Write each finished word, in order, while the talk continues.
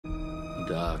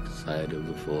dark side of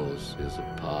the Force is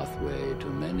a pathway to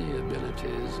many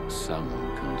abilities some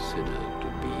consider to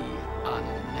be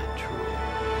unnatural.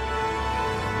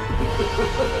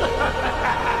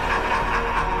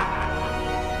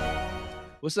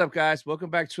 What's up, guys? Welcome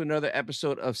back to another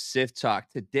episode of Sith Talk.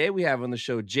 Today we have on the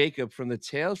show Jacob from the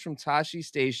Tales from Tosche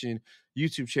Station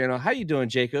YouTube channel. How you doing,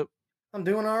 Jacob? I'm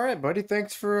doing all right, buddy.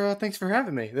 Thanks for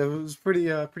having me. That was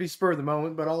pretty spur of the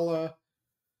moment, but I'll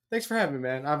thanks for having me,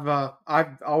 man.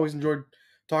 I've always enjoyed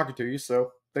talking to you,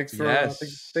 so Yes,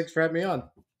 thanks for having me on.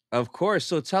 of course.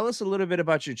 So tell us a little bit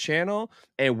about your channel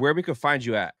and where we can find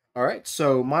you at. All right,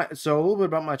 so a little bit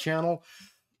about my channel.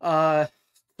 Uh,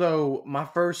 so my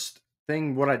first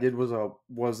thing, what I did was a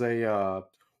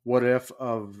what if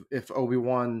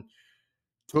Obi-Wan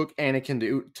took Anakin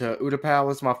to Utapau.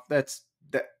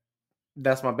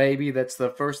 That's my baby. That's the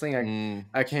first thing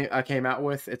I came out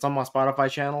with. It's on my Spotify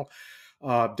channel.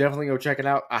 Definitely go check it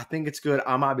out. I think it's good.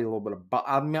 I might be a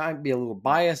little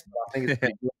biased, but I think it's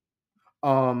pretty good.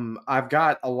 I've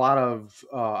got a lot of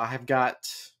I have got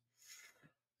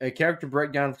a character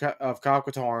breakdown of Kyle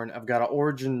Katarn. I've got an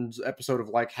origins episode of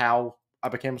like how I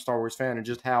became a Star Wars fan and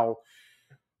just how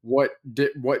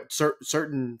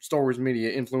certain Star Wars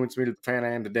media influenced me to the fan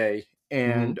I am today.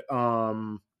 And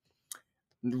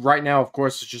right now, of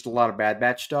course, it's just a lot of Bad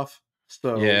Batch stuff.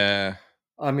 So Yeah.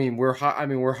 we're hot.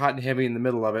 We're hot and heavy in the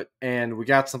middle of it, and we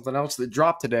got something else that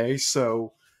dropped today.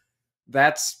 So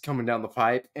that's coming down the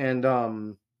pipe,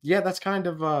 and yeah, that's kind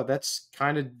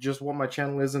of just what my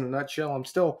channel is in a nutshell. I'm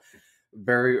still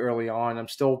very early on. I'm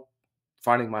still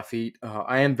finding my feet.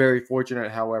 I am very fortunate,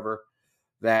 however,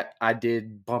 that I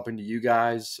did bump into you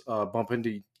guys, bump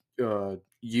into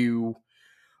you,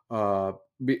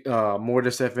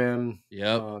 Mortis FM,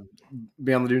 Yep.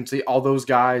 Beyond the Dune Sea, all those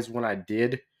guys when I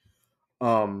did,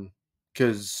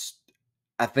 because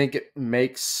I think it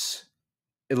makes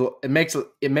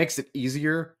it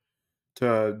easier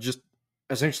to just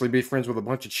essentially be friends with a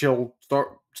bunch of chill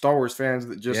Star Wars fans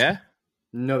that just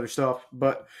know their stuff.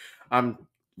 But I'm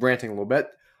ranting a little bit.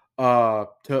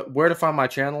 To where to find my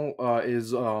channel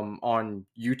is on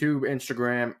YouTube,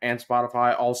 Instagram, and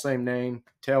Spotify, all same name,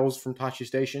 Tales from Tosche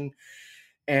Station.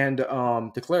 And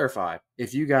to clarify,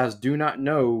 if you guys do not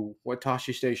know what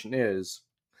Tosche Station is,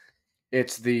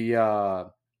 it's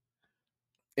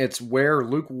it's where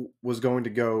Luke was going to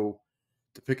go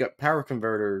to pick up power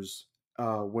converters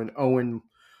when Owen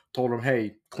told him,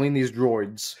 "Hey, clean these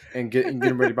droids and get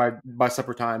them ready by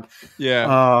supper time."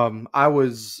 Yeah.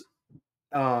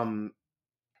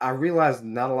 I realized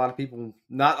not a lot of people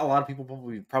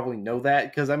probably know that,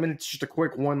 because it's just a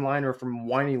quick one-liner from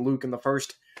whiny Luke in the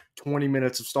first 20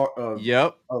 minutes of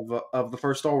the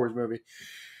first Star Wars movie.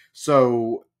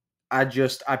 So I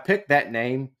picked that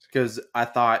name because I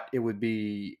thought it would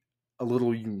be a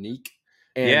little unique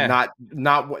and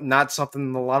not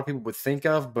something a lot of people would think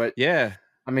of. But Yeah.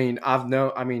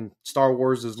 Star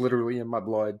Wars is literally in my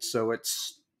blood, so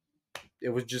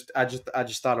I just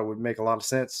thought it would make a lot of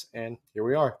sense, and here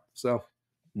we are. So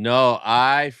No,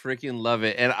 I freaking love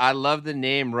it. And I love the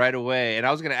name right away. And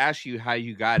I was going to ask you how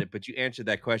you got it, but you answered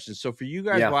that question. So for you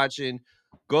guys watching,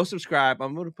 go subscribe.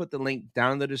 I'm going to put the link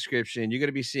down in the description. You're going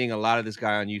to be seeing a lot of this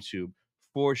guy on YouTube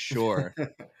for sure.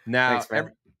 Now, thanks,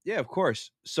 man. yeah, of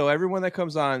course. So everyone that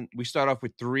comes on, we start off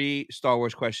with 3 Star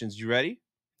Wars questions. You ready?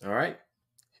 All right.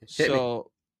 So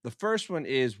the first one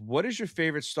is, what is your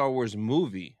favorite Star Wars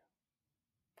movie?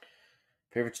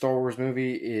 Favorite Star Wars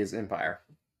movie is Empire.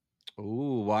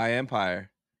 Ooh, why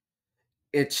Empire?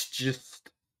 It's just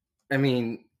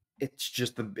the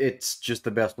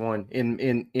best one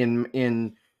in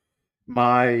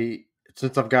my,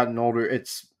 since I've gotten older.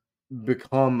 It's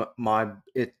become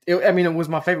it was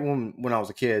my favorite one when I was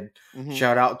a kid.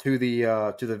 Shout out to the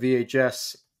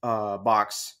VHS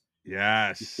box.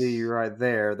 Yes. You see right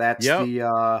there. That's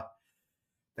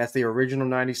the original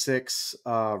 96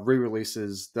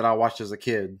 re-releases that I watched as a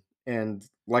kid. And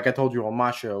like I told you on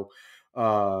my show,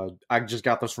 I just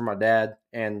got those from my dad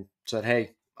and said,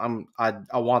 "Hey, I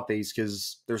want these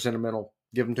because they're sentimental.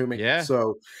 Give them to me." Yeah.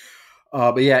 So,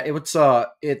 but yeah,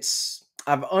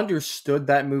 I've understood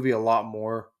that movie a lot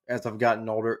more as I've gotten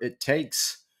older. It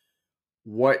takes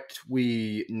what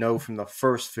we know from the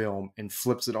first film and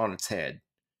flips it on its head.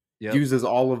 Uses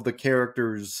all of the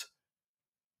characters'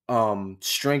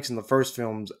 strengths in the first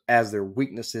films as their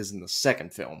weaknesses in the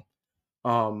second film.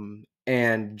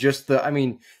 And just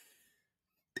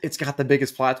it's got the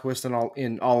biggest plot twist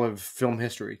in all of film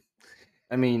history.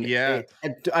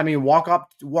 Walk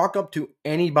up to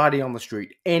anybody on the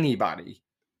street, anybody,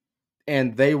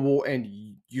 and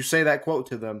you say that quote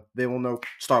to them, they will know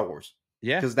Star Wars.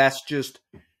 Yeah, because that's just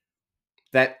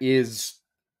that is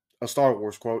a Star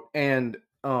Wars quote, and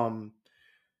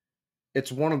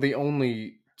it's one of the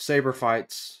only saber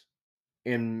fights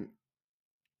in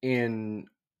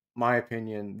my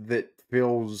opinion that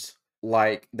feels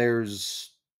like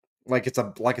there's like it's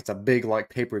a big like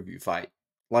pay-per-view fight.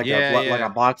 Like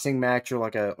a boxing match or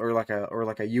like a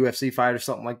UFC fight or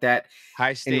something like that.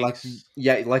 High And like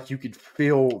stakes. like you could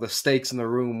feel the stakes in the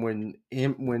room when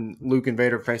Luke and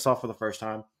Vader face off for the first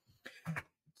time.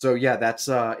 So yeah, that's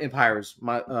Empire's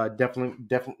my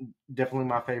definitely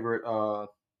my favorite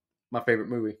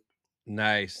movie.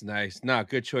 Nice. No,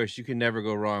 good choice. You can never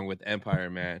go wrong with Empire,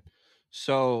 man.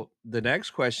 So the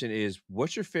next question is,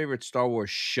 what's your favorite Star Wars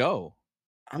show?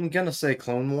 I'm gonna say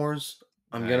Clone Wars.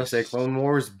 Nice.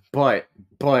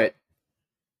 But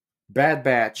Bad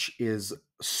Batch is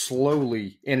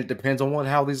slowly, and it depends on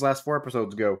how these last 4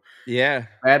 episodes go. Yeah.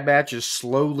 Bad Batch is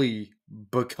slowly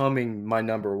becoming my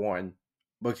number one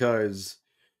because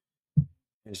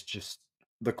it's just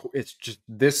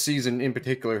this season in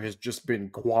particular has just been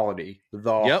quality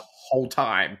the whole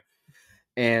time.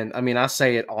 And I mean, I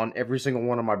say it on every single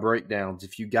one of my breakdowns.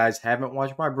 If you guys haven't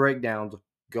watched my breakdowns,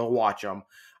 go watch them.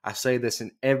 I say this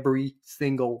in every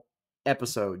single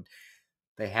episode.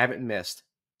 They haven't missed.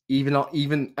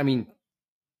 Even I mean,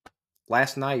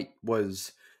 last night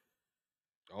was.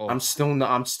 Oh. I'm still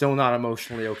not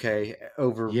emotionally okay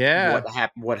over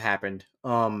what happened.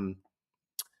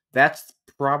 That's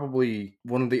probably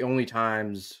one of the only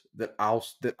times that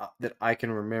I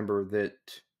can remember that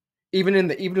even in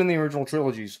the original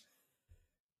trilogies,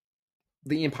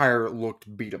 the Empire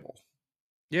looked beatable.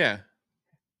 Yeah.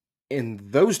 In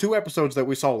those 2 episodes that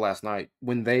we saw last night,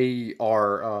 when they're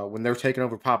taking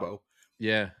over Pabo,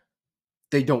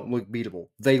 they don't look beatable.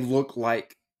 They look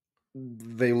like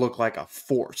a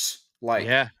force. Like,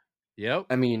 I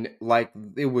mean, like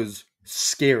it was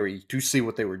scary to see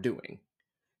what they were doing,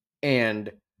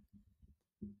 and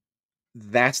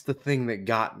that's the thing that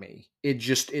got me.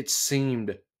 It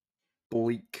seemed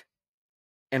bleak.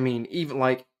 I mean,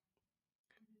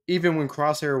 even when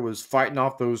Crosshair was fighting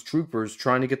off those troopers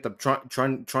trying to get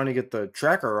the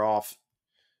tracker off.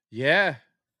 Yeah.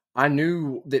 I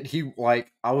knew that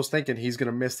I was thinking he's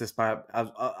gonna miss this by.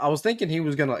 I was thinking he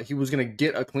was gonna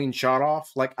get a clean shot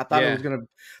off. Like I thought it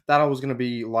was gonna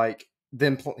be like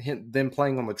them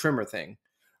playing on the trimmer thing,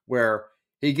 where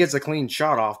he gets a clean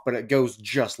shot off, but it goes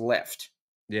just left.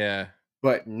 Yeah.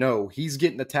 But no, he's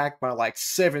getting attacked by like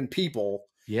 7 people.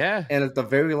 Yeah. And at the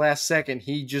very last second,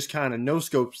 he just kind of no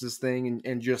scopes this thing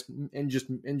and just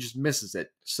misses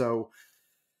it. So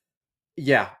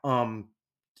yeah,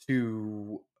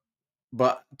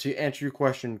 But to answer your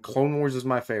question, Clone Wars is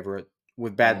my favorite,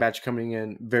 with Bad Batch coming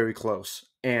in very close,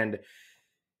 and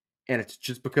it's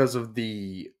just because of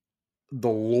the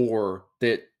lore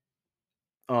that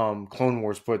Clone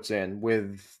Wars puts in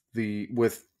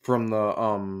from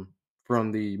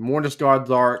the Mortis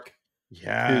God's arc,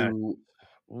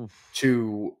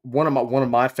 to one of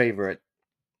my favorite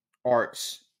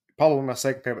arcs, probably my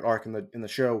second favorite arc in the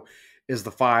show, is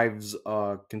the Five's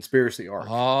conspiracy arc.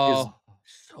 Oh,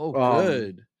 so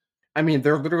good. I mean,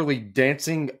 they're literally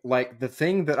dancing. Like, the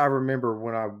thing that I remember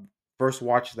when I first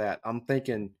watched that, I'm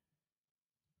thinking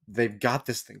they've got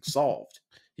this thing solved.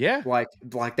 Yeah. Like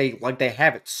they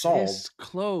have it solved. It's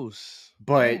close.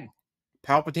 But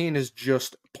Palpatine is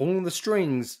just pulling the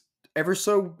strings ever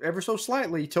so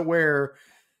slightly to where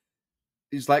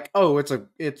he's like, "Oh, it's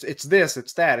this,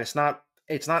 it's that. It's not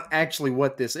actually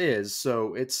what this is."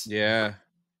 So it's that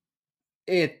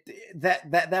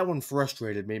one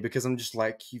frustrated me because I'm just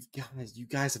like, you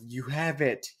have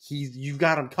it. You've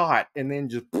got him caught, and then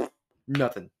just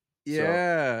nothing.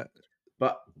 Yeah. So,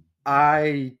 but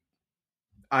I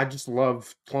just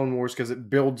love Clone Wars because it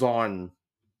builds on.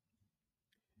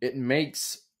 It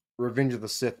makes Revenge of the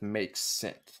Sith make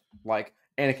sense. Like,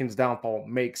 Anakin's downfall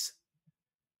makes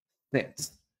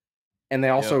sense, and they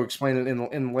also explain it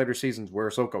in the later seasons where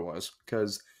Ahsoka was,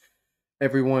 because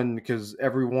everyone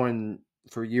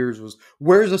for years was,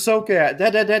 "Where's Ahsoka at?" Da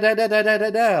da da da da da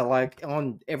da da. Like,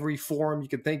 on every forum you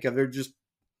can think of, they're just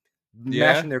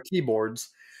mashing their keyboards.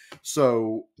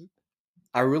 So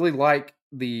I really like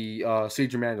the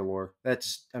Siege of Mandalore. I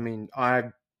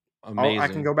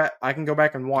can go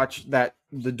back and watch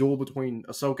the duel between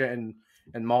Ahsoka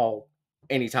and Maul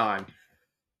anytime.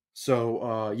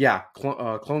 So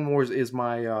Clone Wars is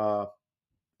my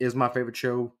favorite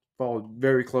show, followed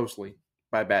very closely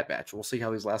by Bad Batch. We'll see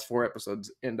how these last 4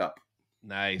 episodes end up.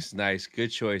 Nice. Good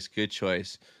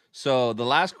choice. So the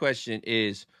last question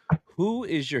is, who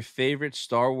is your favorite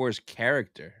Star Wars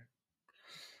character?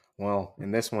 Well,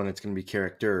 in this one, it's going to be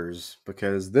characters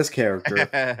because this character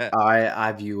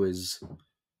I view as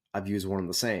one of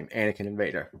the same, Anakin and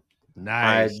Vader.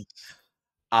 Nice.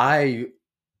 I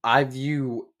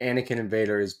view Anakin and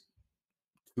Vader as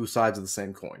two sides of the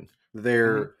same coin.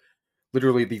 They're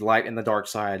literally the light and the dark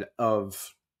side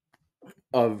of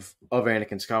Anakin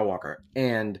Skywalker,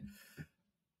 and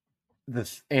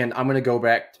I'm going to go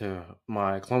back to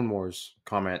my Clone Wars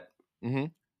comment.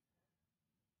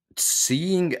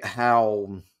 Seeing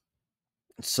how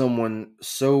someone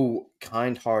so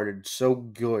kind-hearted, so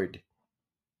good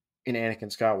in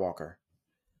Anakin Skywalker,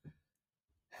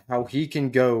 how he can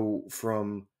go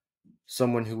from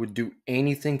someone who would do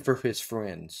anything for his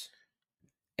friends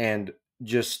and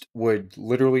just would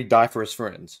literally die for his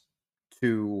friends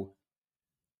to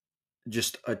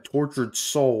just a tortured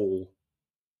soul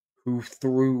who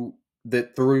through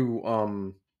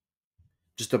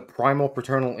just a primal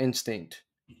paternal instinct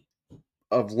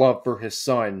of love for his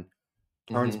son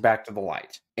turns back to the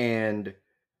light. And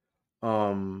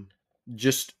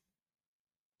just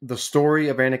the story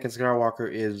of Anakin Skywalker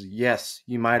is, yes,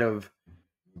 you might have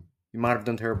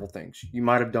done terrible things. You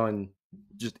might have done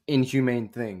just inhumane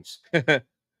things.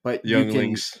 But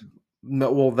younglings.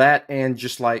 That and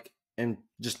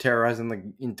just terrorizing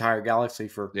the entire galaxy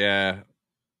for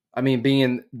I mean,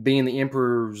 being the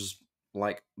Emperor's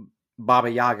like Baba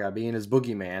Yaga, being his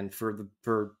boogeyman for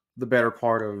the better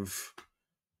part of,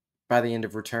 by the end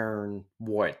of Return,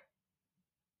 what,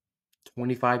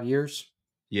 25 years?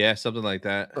 Yeah, something like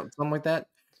that. Something like that.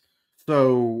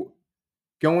 So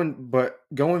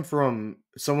going from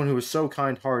someone who was so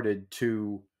kind-hearted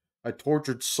to a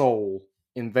tortured soul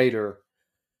in Vader,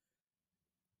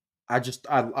 I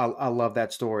love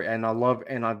that story, and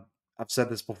I've said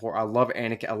this before. I love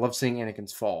Anakin. I love seeing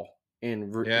Anakin's fall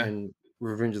in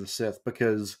Revenge of the Sith,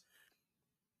 because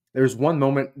there's one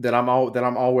moment that I'm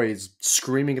always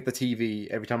screaming at the TV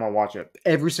every time I watch it.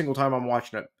 Every single time I'm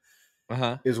watching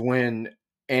it is when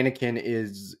Anakin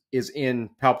is in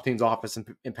Palpatine's office, and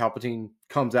Palpatine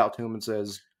comes out to him and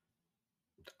says,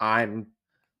 "I'm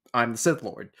the Sith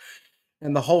Lord."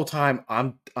 And the whole time,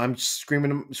 I'm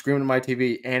screaming at my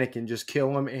TV, Anakin, just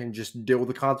kill him and just deal with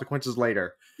the consequences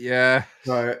later. Yeah.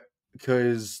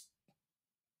 Because,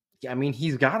 I mean,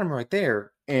 he's got him right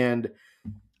there. And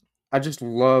I just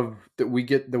love that we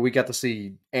got to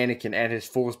see Anakin at his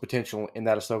fullest potential in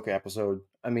that Ahsoka episode.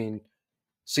 I mean,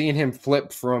 seeing him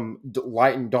flip from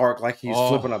light and dark like he's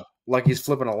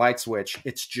flipping a light switch,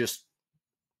 it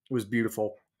was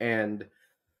beautiful. And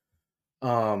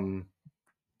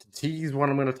tease what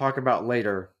I'm going to talk about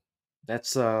later.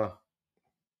 That's I'm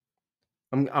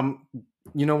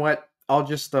you know what? I'll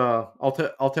just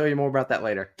I'll tell you more about that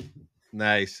later.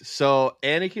 Nice. So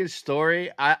Anakin's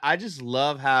story, I just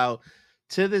love how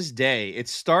to this day, it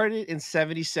started in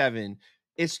 77.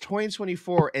 It's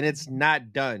 2024 and it's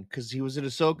not done because he was in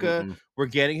Ahsoka. We're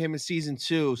getting him in season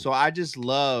 2. So I just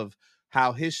love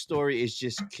how his story is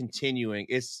just continuing.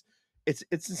 It's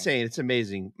insane. It's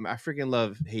amazing. I freaking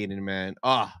love Hayden, man.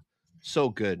 So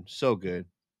good. So good.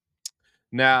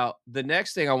 Now, the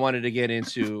next thing I wanted to get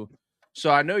into, so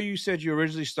I know you said you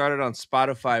originally started on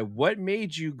Spotify. What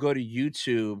made you go to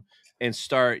YouTube and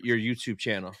start your YouTube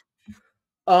channel?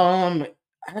 I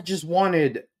just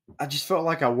felt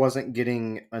like I wasn't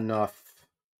getting enough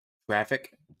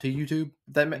traffic to YouTube.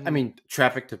 I mean,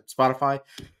 traffic to Spotify.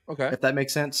 Okay. If that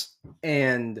makes sense.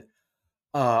 And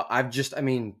I just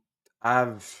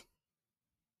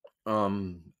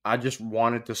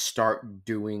wanted to start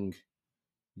doing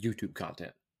YouTube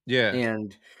content. Yeah.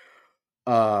 And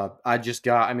I'm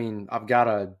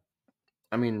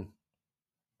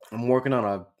working on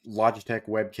a Logitech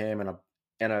webcam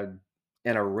and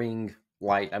a Ring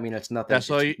light. I mean, it's nothing. That's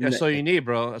all you need,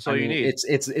 bro. That's all you need.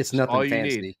 It's nothing all you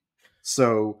fancy. Need.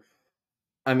 So,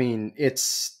 I mean,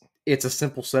 it's a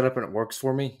simple setup and it works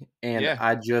for me. And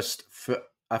I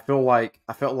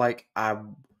felt like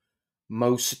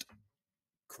most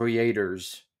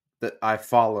creators that I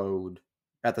followed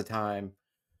at the time,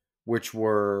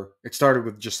 it started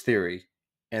with just Theory,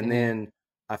 and then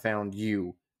I found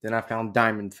you, then I found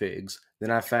Diamond Figs,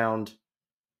 then I found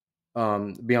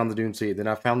Beyond the Dune Sea, then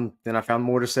I found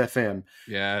Mortis FM.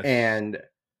 Yes. And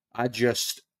I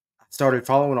just started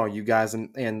following all you guys,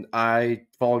 and I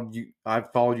followed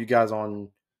you guys on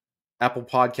Apple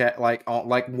Podcast, like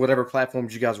whatever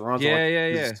platforms you guys were on.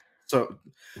 Yeah.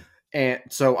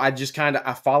 So I just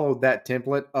I followed that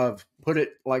template of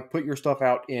put your stuff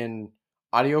out in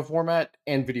audio format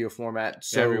and video format,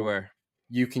 so everywhere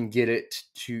you can get it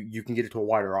to a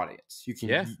wider audience. You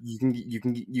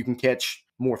can catch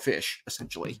more fish,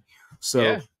 essentially.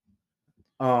 So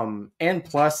And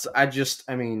plus, I just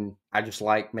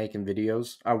like making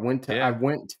videos. I went to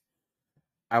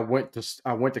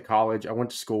college. I went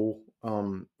to school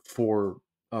for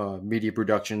media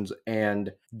productions,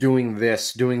 and doing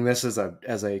this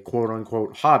as a quote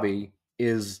unquote hobby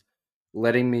is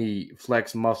letting me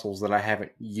flex muscles that I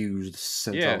haven't used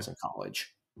since I was in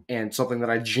college. And something that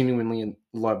I genuinely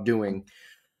love doing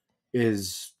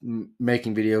is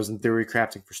making videos and theory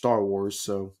crafting for Star Wars.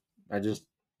 So I just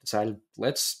decided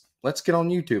let's get on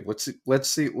YouTube. Let's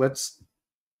see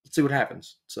what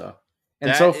happens. So,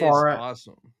 and so That is far,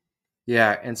 awesome.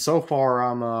 yeah, and so far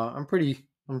I'm pretty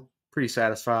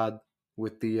satisfied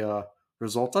with the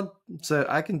results.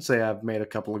 I can say I've made a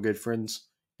couple of good friends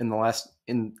in the last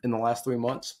 3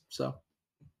 months. So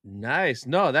nice.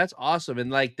 No, that's awesome.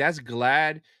 And like that's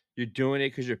glad you're doing it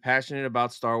because you're passionate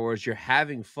about Star Wars. You're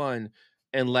having fun.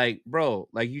 And like, bro,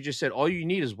 like you just said, all you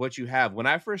need is what you have. When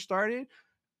I first started,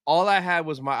 all I had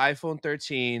was my iPhone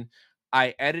 13.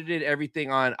 I edited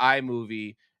everything on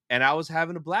iMovie and I was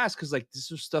having a blast because like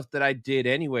this was stuff that I did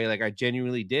anyway. Like I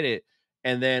genuinely did it.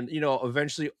 And then, you know,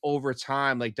 eventually over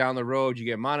time, like down the road, you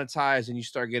get monetized and you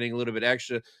start getting a little bit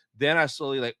extra. Then I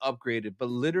slowly like upgraded. But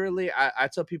literally, I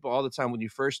tell people all the time when you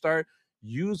first start,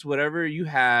 use whatever you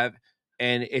have.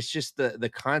 And it's just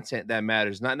the content that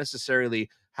matters, not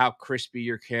necessarily how crispy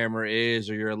your camera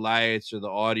is or your lights or the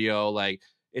audio. Like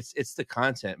it's the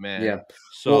content, man. yeah,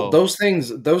 well, So those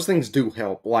things do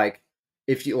help. Like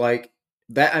if you like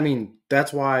that, I mean,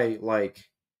 that's why like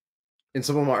in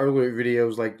some of my earlier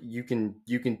videos, like you can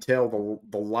tell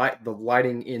the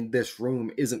lighting in this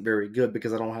room isn't very good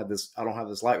because I don't have this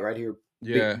light right here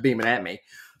beaming at me.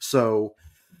 So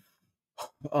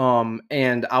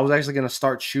and I was actually going to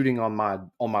start shooting on my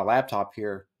laptop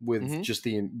here with just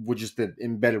the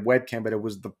embedded webcam, but it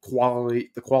was the quality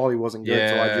wasn't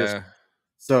good.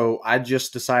 So I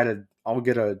just decided I'll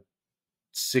get a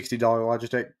 $60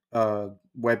 Logitech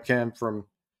webcam from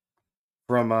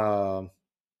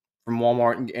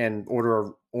Walmart and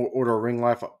order a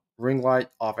ring light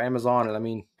off Amazon, and I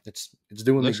mean it's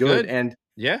doing me good. And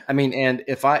yeah, I mean,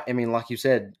 like you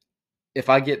said, if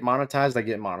I get monetized, I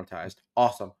get monetized.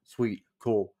 Awesome, sweet,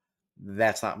 cool.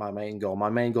 That's not my main goal. My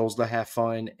main goal is to have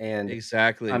fun. And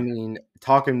exactly. I mean,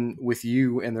 talking with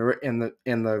you and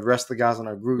the rest of the guys in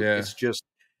our group, it's just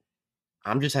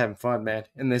I'm just having fun, man.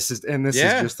 And this is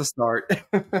just the start.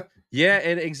 Yeah,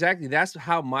 and exactly. That's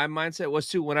how my mindset was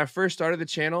too. When I first started the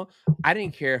channel, I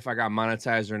didn't care if I got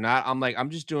monetized or not. I'm like, I'm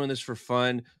just doing this for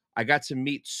fun. I got to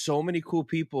meet so many cool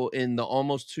people in the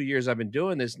almost 2 years I've been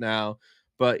doing this now.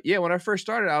 But yeah, when I first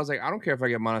started, I was like, I don't care if I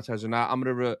get monetized or not.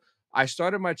 I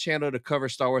started my channel to cover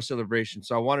Star Wars Celebration.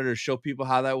 So I wanted to show people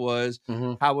how that was,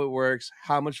 how it works,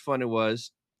 how much fun it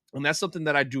was. And that's something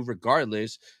that I do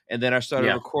regardless. And then I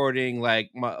started recording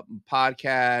like my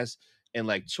podcast and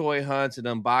like toy hunts and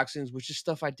unboxings, which is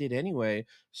stuff I did anyway.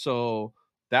 So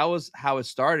that was how it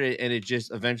started, and it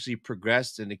just eventually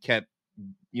progressed, and it kept,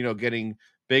 you know, getting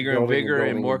bigger and bigger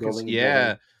and more.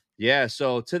 Yeah.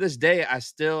 So to this day, I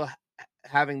still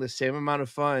having the same amount of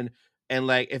fun. And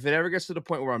like, if it ever gets to the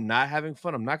point where I'm not having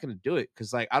fun, I'm not going to do it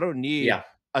because like I don't need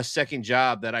a second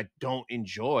job that I don't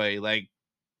enjoy. Like,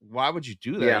 why would you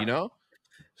do that? You know.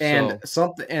 And a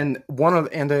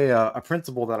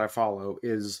principle that I follow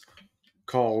is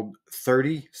called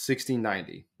 30, 60,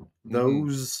 90.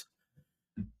 Those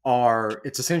are,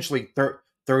 it's essentially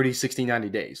 30, 60, 90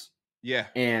 days. Yeah.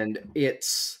 And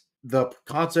it's the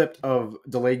concept of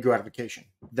delayed gratification,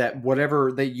 that whatever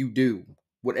you do,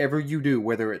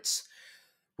 whether it's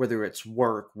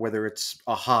work, whether it's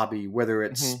a hobby, whether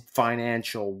it's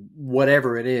financial,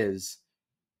 whatever it is,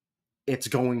 it's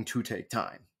going to take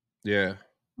time. Yeah.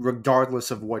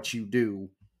 Regardless of what you do,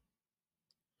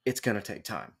 it's going to take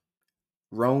time.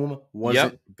 Rome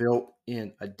wasn't built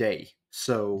in a day.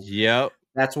 So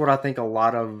that's what I think a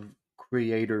lot of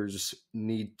creators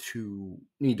need to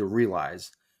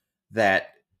realize, that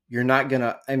you're not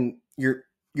going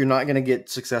to get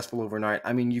successful overnight.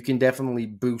 I mean, you can definitely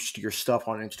boost your stuff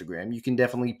on Instagram. You can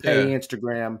definitely pay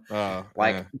Instagram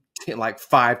like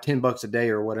 $5-10 a day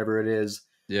or whatever it is.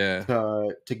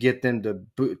 To get them to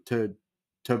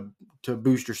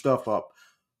boost your stuff up.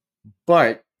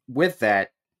 But with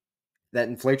that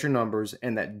inflates your numbers,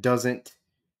 and that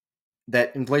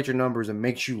inflates your numbers and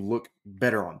makes you look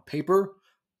better on paper,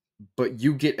 but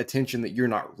you get attention that you're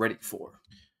not ready for.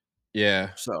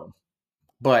 Yeah. So,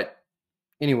 but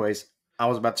anyways, I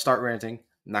was about to start ranting.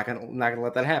 Not gonna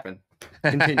let that happen.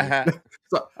 Continue. Sorry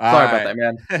about that,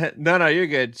 man. No, you're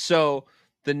good. So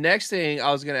the next thing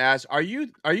I was gonna ask, are you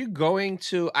going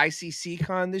to ICCC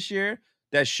Con this year?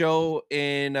 That show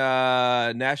in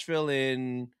Nashville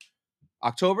in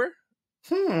October.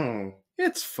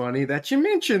 It's funny that you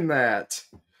mentioned that.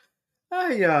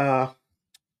 A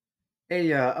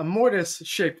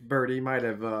mortis-shaped birdie might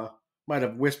have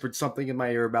whispered something in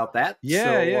my ear about that.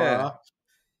 Yeah, yeah.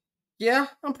 Yeah,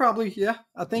 I'm probably,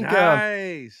 I think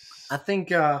nice.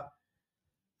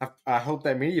 I hope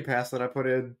that media pass that I put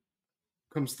in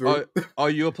comes through. Oh,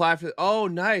 you apply for? Oh,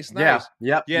 nice.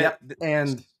 Yep.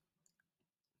 And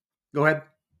go ahead.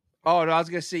 Oh no, I was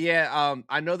gonna say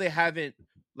I know they haven't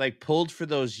like pulled for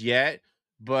those yet,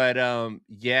 but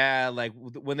like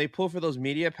when they pull for those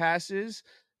media passes,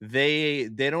 they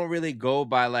don't really go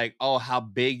by like how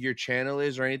big your channel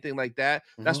is or anything like that.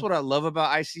 That's what I love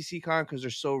about ICCCon because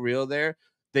they're so real there.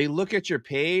 They look at your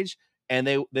page and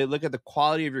they look at the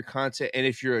quality of your content and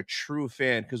if you're a true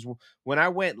fan. Because when I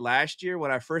went last year,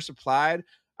 when I first applied,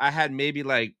 I had maybe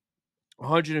like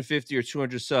 150 or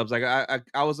 200 subs. Like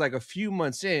I was like a few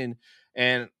months in,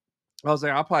 and I was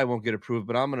like, I probably won't get approved,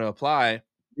 but I'm gonna apply.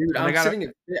 Dude, I'm sitting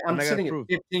at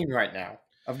 15 right now.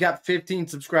 I've got 15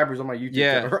 subscribers on my YouTube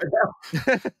channel right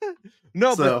now.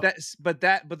 No, but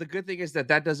the good thing is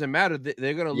that doesn't matter.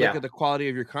 They're gonna look at the quality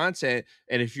of your content,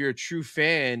 and if you're a true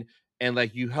fan and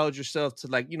like you held yourself to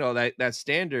like that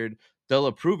standard, they'll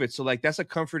approve it. So like that's a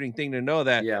comforting thing to know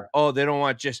that they don't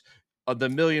want just the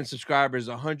million subscribers,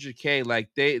 100K. Like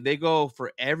they go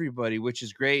for everybody, which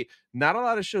is great. Not a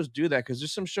lot of shows do that because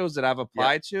there's some shows that I've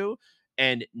applied to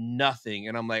and nothing,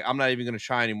 and I'm like, I'm not even gonna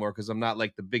try anymore because I'm not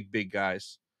like the big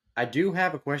guys. I do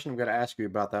have a question I'm gonna ask you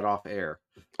about that off air.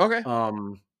 Okay.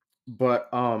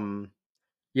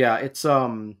 Yeah, it's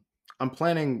what I'm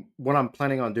planning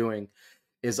on doing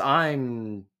is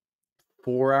I'm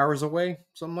 4 hours away,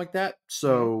 something like that.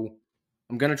 So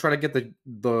I'm gonna try to get the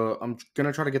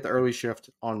early shift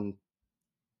on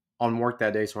work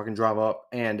that day so I can drive up.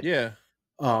 And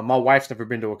my wife's never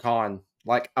been to a con,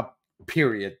 like a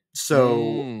period.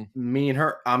 So me and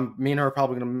her are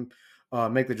probably gonna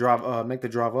make the drive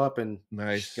up, and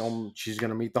she's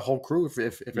gonna meet the whole crew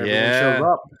if everyone shows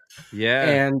up.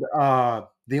 And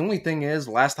the only thing is,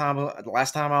 last time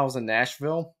I was in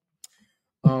Nashville,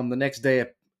 the next day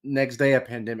a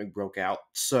pandemic broke out.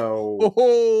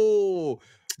 So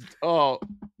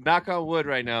knock on wood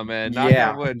right now, man. Knock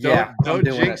on wood. Don't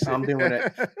jinx it. I'm doing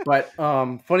it. But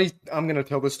funny, I'm gonna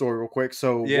tell this story real quick.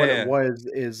 So what it was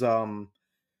is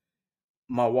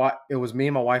my wife, it was me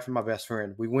and my wife and my best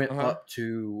friend. We went up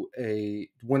to a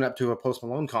Post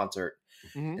Malone concert.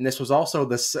 And this was also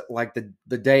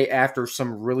the day after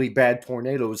some really bad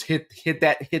tornadoes hit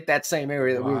that same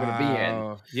area that we were going to be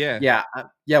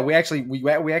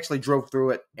in. We actually drove through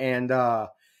it, and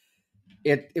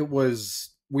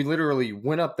we literally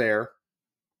went up there,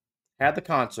 had the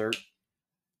concert.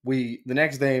 The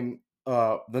next day,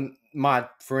 my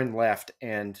friend left,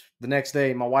 and the next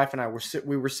day, my wife and I were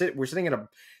sitting at a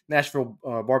Nashville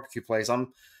barbecue place.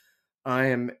 I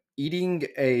am eating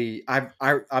I've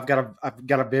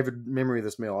got a vivid memory of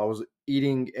this meal. I was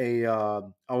eating I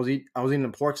was eating a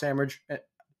pork sandwich,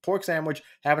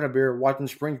 having a beer, watching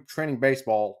spring training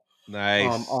baseball.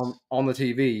 Nice. On the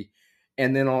TV,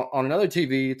 and then on another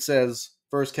TV it says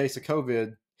first case of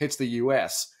COVID hits the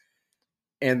U.S.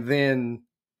 And then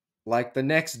like the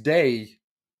next day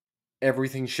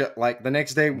everything shut. Like the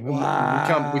next day we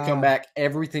come back,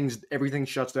 everything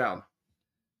shuts down.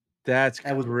 That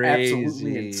was crazy.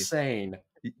 Absolutely insane.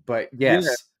 But yes,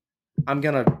 I'm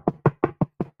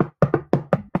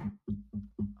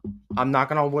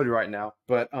knocking on wood right now.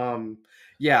 But I'm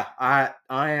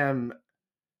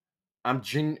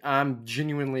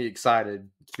genuinely excited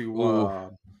to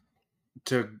go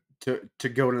to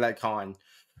that con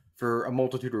for a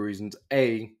multitude of reasons.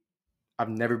 A, I've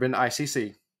never been to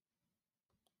ICC,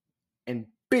 and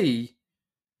B,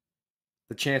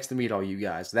 the chance to meet all you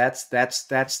guys.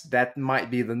 That might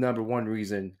be the number one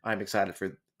reason I'm excited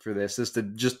for this, is to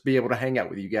just be able to hang out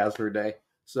with you guys for a day.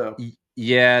 So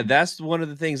yeah, that's one of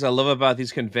the things I love about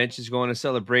these conventions, going to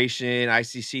Celebration,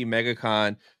 ICC,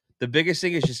 MegaCon. The biggest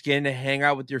thing is just getting to hang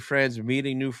out with your friends,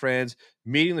 meeting new friends,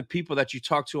 meeting the people that you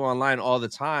talk to online all the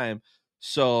time.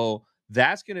 So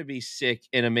that's going to be sick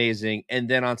and amazing. And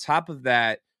then on top of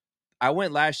that, I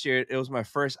went last year. It was my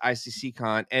first ICC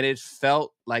con, and it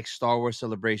felt like Star Wars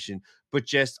Celebration, but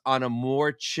just on a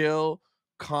more chill,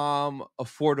 calm,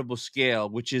 affordable scale,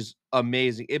 which is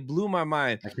amazing. It blew my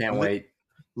mind. I can't wait.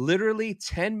 Literally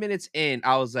 10 minutes in,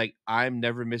 I was like, I'm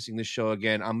never missing this show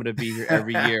again. I'm going to be here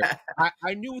every year.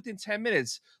 I knew within 10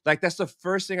 minutes. Like, that's the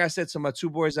first thing I said to my two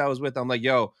boys I was with. I'm like,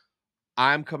 yo,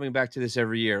 I'm coming back to this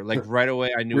every year. Like, right away,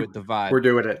 I knew the vibe. We're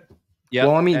doing it. Yeah.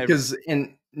 Well, I mean, because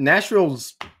in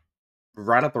Nashville's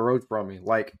right up the road from me,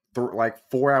 like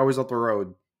 4 hours up the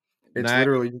road. It's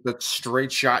literally the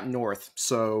straight shot north.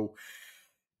 So,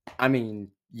 I mean,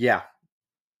 yeah.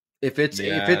 If it's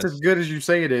as good as you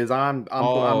say it is, I'm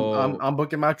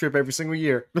booking my trip every single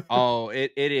year.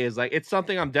 It is. Like, it's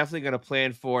something I'm definitely going to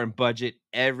plan for and budget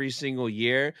every single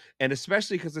year, and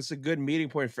especially because it's a good meeting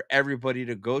point for everybody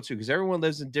to go to, because everyone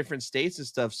lives in different states and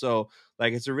stuff. So,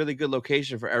 like, it's a really good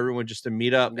location for everyone just to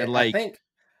meet up. Yeah, and like,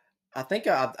 I think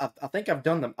I've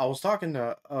done them. I was talking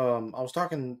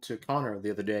to Connor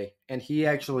the other day, and he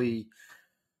actually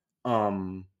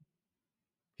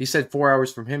he said 4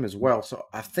 hours from him as well. So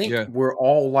I think we're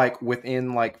all like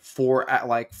within like four.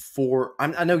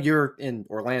 I know you're in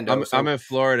Orlando. I'm in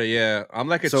Florida. Yeah, I'm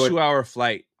like a 2-hour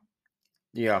flight.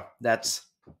 Yeah, that's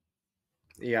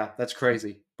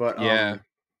crazy. But yeah,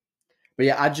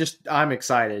 I'm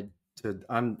excited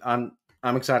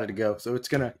I'm excited to go. So it's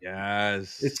gonna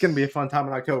be a fun time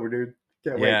in October, dude.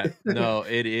 Can't wait. No,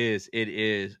 it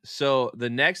is. So the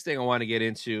next thing I want to get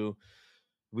into,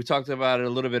 we talked about it a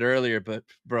little bit earlier, but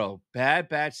bro, Bad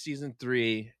Batch season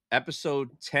 3, episode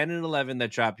 10 and 11 that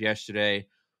dropped yesterday.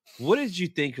 What did you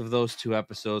think of those 2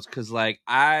 episodes? Because like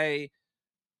they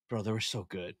were so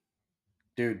good,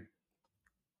 dude.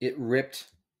 It ripped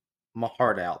my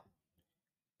heart out.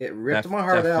 It ripped my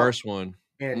heart that out. First one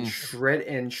and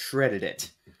shredded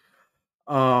it.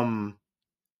 I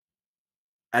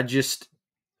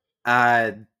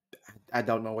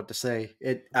don't know what to say.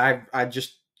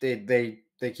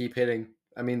 They keep hitting.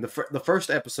 I mean, the first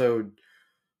episode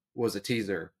was a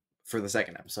teaser for the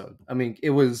second episode. I mean,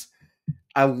 it was.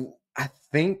 I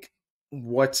think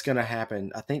what's gonna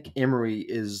happen. I think Emery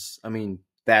is. I mean,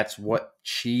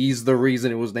 she's the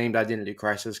reason it was named Identity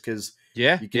Crisis, because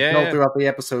you can tell throughout the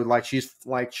episode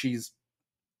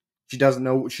she doesn't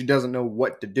know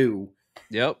what to do.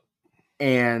 Yep.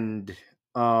 And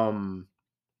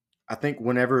I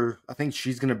think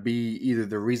she's gonna be either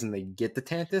the reason they get the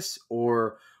Tantus,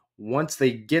 or once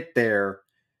they get there,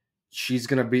 she's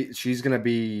gonna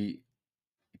be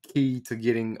key to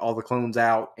getting all the clones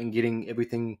out and getting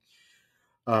everything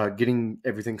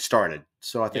started.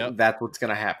 So I think that's what's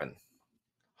gonna happen.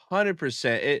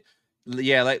 100%.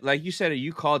 Like you said,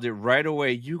 you called it right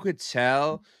away. You could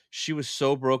tell she was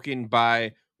so broken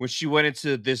by when she went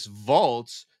into this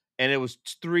vault and it was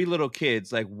 3 little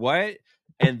kids. Like, what?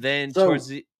 And then towards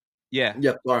the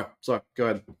sorry, go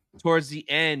ahead. Towards the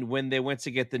end, when they went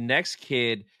to get the next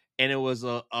kid, and it was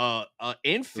a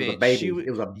infant. It was a baby. It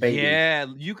was a baby. Yeah,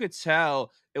 you could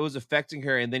tell it was affecting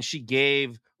her. And then she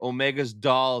gave Omega's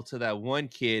doll to that one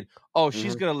kid. Oh,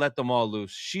 she's gonna let them all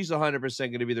loose. She's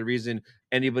 100% gonna be the reason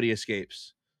anybody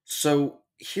escapes. So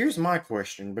here's my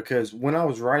question, because when I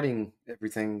was writing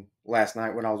everything last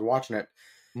night, when I was watching it,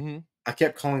 I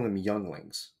kept calling them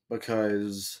younglings,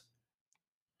 because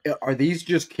are these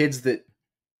just kids that?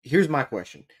 Here's my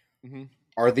question: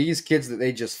 are these kids that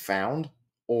they just found?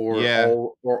 Are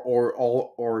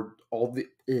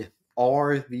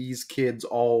these kids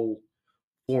all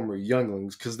former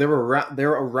younglings? Because they're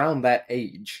around that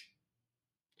age.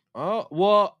 Oh,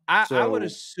 well, I would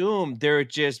assume they're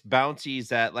just bounties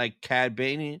that like Cad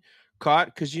Bane caught,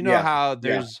 because you know how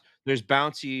there's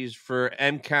bounties for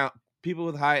M count, people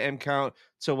with high M count,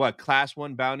 to what, class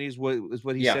 1 bounties, was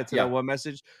what he said to that one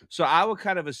message. So I would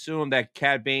kind of assume that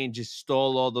Cad Bane just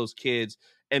stole all those kids,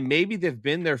 and maybe they've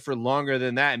been there for longer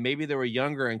than that, and maybe they were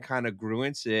younger and kind of grew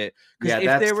into it.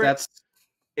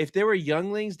 If they were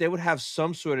younglings, they would have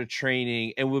some sort of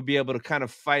training and would be able to kind of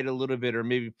fight a little bit or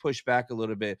maybe push back a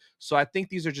little bit. So I think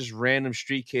these are just random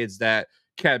street kids that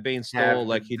Cad Bane stole,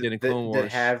 like he did in Clone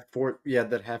Wars.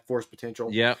 That have force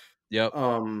potential. Yep.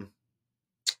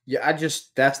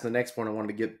 That's the next point I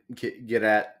wanted to get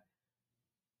at.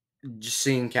 Just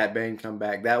seeing Cad Bane come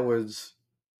back, that was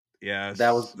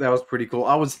pretty cool.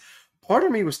 Part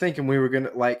of me was thinking we were gonna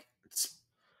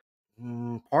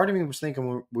part of me was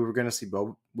thinking we were gonna see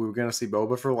Boba. We were gonna see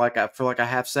Boba for like a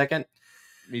half second.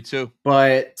 Me too.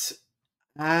 But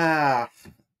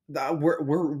we're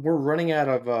running out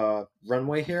of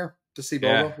runway here to see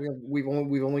Boba. We've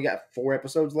only got 4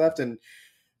 episodes left, and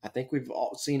I think we've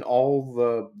seen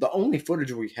all the only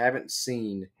footage we haven't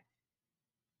seen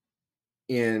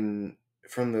from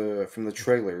the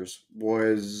trailers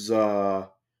was the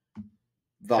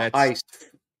heist.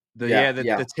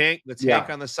 The tank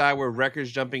on the side where Wrecker's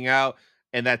jumping out,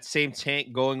 and that same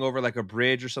tank going over like a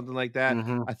bridge or something like that.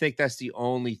 I think that's the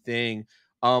only thing.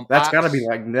 That's gotta be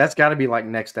like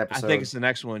next episode. I think it's the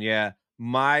next one. Yeah.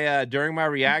 My during my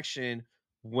reaction,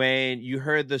 when you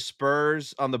heard the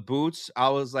spurs on the boots, I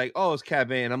was like, oh, it's Cad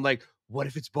Bane. I'm like, what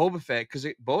if it's Boba Fett? Because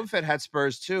Boba Fett had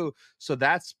spurs too. So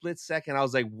that split second, I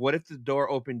was like, what if the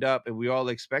door opened up and we all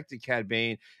expected Cad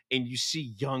Bane and you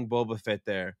see young Boba Fett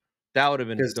there? That would have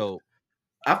been dope.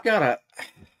 I'm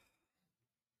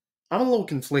a little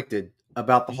conflicted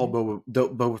about the whole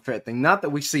Boba Fett thing. Not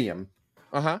that we see him,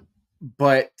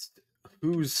 but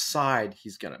whose side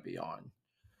he's gonna be on.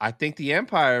 I think the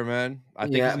Empire, man. I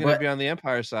think he's gonna be on the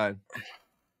Empire side.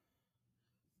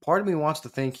 Part of me wants to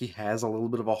think he has a little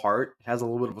bit of a heart, has a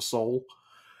little bit of a soul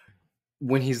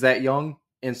when he's that young,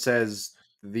 and says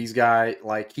these guys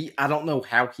like I don't know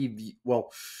how he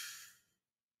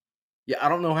I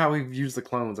don't know how he views the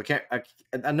clones.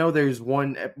 I know there's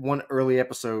one early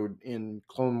episode in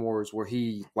Clone Wars where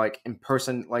he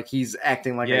he's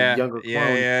acting like a younger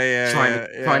clone,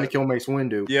 trying to kill Mace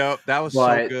Windu. Yep, that was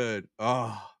so good.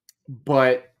 Oh,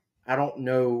 but I don't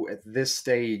know at this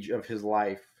stage of his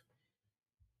life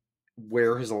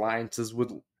where his alliances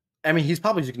would. I mean, he's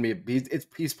probably just gonna be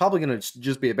he's probably gonna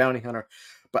just be a bounty hunter,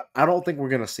 but I don't think we're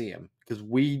gonna see him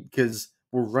because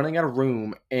we're running out of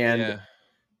room and.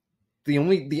 The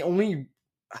only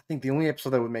I think the only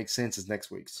episode that would make sense is next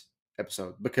week's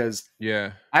episode because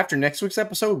after next week's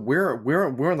episode we're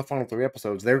in the final 3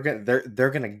 episodes. They're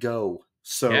gonna go.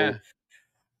 So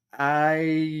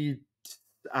I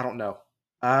don't know.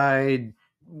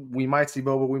 We might see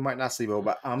Boba, we might not see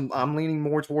Boba. I'm leaning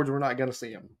more towards we're not gonna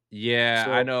see him. Yeah,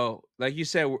 so, I know. Like you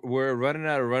said, we're running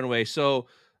out of runway. So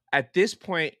at this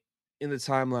point in the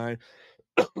timeline.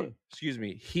 Excuse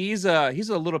me. He's a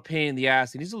little pain in the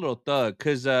ass and he's a little thug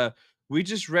because we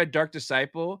just read Dark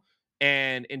Disciple,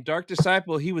 and in Dark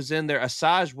Disciple he was in there.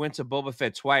 Asajj went to Boba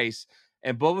Fett twice,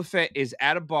 and Boba Fett is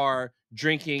at a bar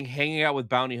drinking, hanging out with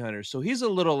bounty hunters. So he's a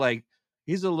little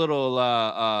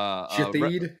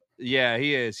yeah,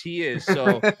 he is.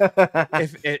 So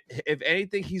if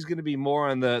anything, he's gonna be more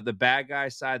on the bad guy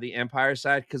side, the Empire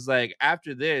side, because like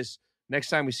after this. Next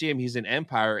time we see him, he's in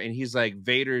Empire, and he's like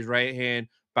Vader's right hand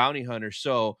bounty hunter.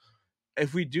 So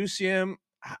if we do see him,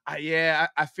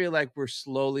 I feel like we're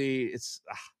slowly it's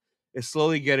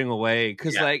slowly getting away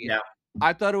because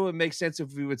I thought it would make sense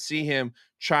if we would see him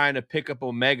trying to pick up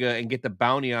Omega and get the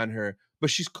bounty on her, but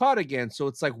she's caught again. So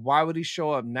it's like, why would he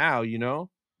show up now? You know?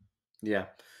 Yeah.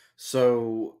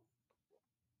 So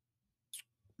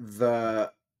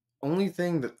the only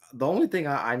thing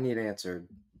I need answered.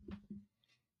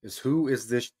 Is who is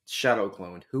this shadow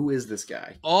clone? Who is this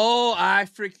guy? Oh,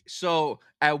 so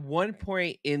at one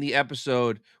point in the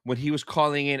episode when he was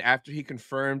calling in after he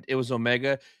confirmed it was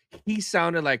Omega, he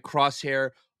sounded like Crosshair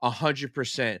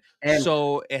 100%.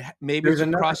 So maybe it's a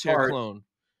Crosshair clone.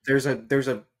 There's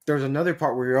another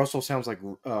part where he also sounds like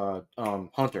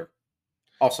Hunter.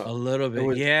 Also, a little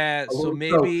bit, so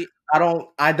maybe I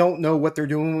don't know what they're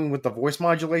doing with the voice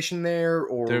modulation there,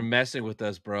 or they're messing with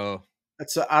us, bro.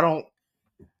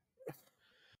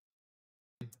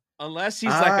 Unless he's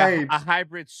like a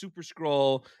hybrid Super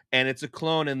Skrull and it's a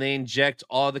clone and they inject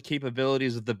all the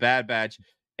capabilities of the Bad Batch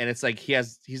and it's like he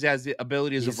has the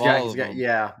abilities of all of them.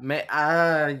 Yeah,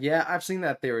 I've seen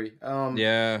that theory.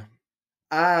 I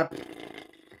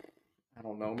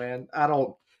don't know, man.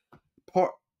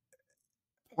 Part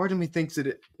of me thinks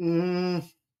that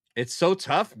it's so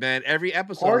tough, man. Every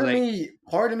episode.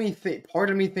 Part of me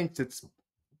thinks it's.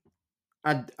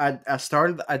 I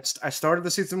started the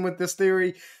season with this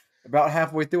theory. About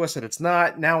halfway through, I said it's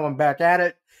not. Now I'm back at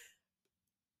it.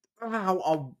 I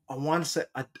want to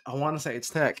say it's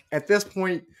Tech. At this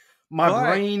point, my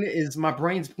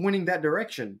brain's pointing that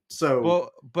direction.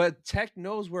 So, but Tech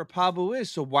knows where Pablo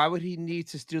is. So why would he need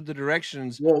to steal the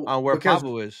directions on where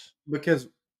Pablo is? Because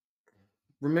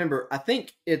remember, I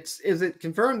think is it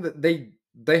confirmed that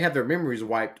they have their memories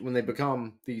wiped when they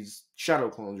become these shadow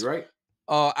clones, right?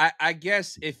 Oh, I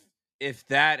guess if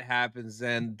that happens,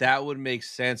 then that would make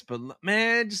sense. But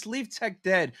man, just leave Tech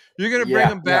dead. You're gonna bring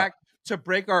him back to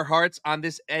break our hearts on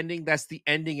this ending. That's the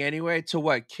ending anyway. To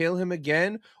what? Kill him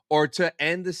again, or to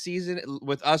end the season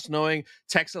with us knowing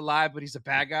Tech's alive, but he's a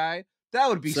bad guy? That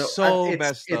would be messed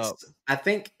up. I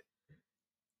think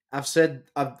I've said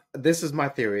this is my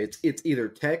theory. It's either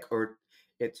Tech or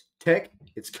it's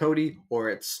Cody, or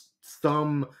it's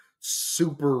some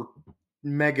super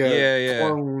mega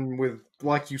clone with,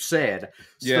 like you said.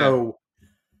 So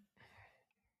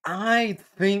I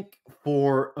think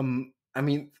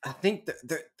I think that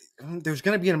there's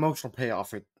going to be an emotional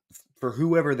payoff for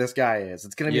whoever this guy is.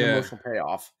 It's going to be an emotional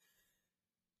payoff.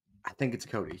 I think it's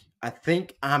Cody. I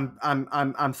think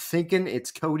I'm thinking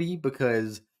it's Cody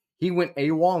because he went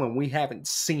AWOL and we haven't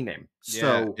seen him.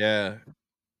 So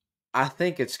I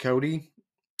think it's Cody,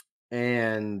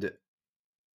 and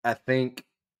I think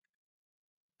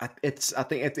I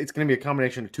think it's going to be a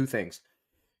combination of two things.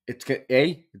 It's going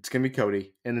to be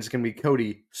Cody, and it's going to be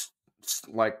Cody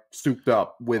like souped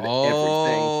up with everything.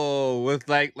 Oh, with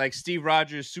like Steve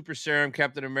Rogers, Super Serum,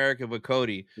 Captain America, with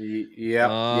Cody. Yep.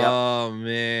 Oh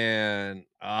man.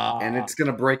 And it's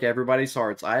gonna break everybody's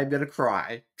hearts. I'm gonna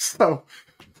cry. So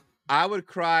I would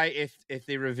cry if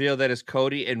they reveal that it's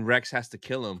Cody and Rex has to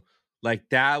kill him. Like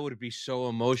that would be so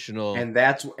emotional. And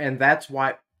that's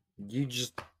why you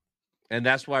just. And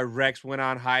that's why Rex went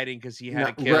on hiding because he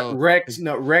had to kill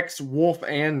Rex, Wolf,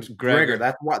 and Gregor.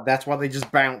 That's why they just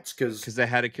bounced because they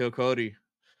had to kill Cody.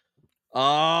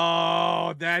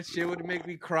 Oh, that shit would make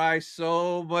me cry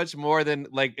so much more than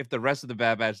like if the rest of the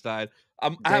Bad Batch died.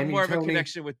 I have more of a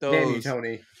connection with those.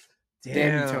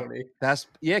 Damn, Tony. That's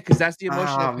because that's the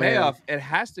emotional payoff. Man. It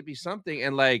has to be something,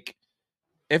 and like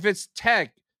if it's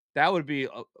Tech, that would be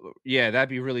that'd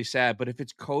be really sad. But if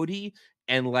it's Cody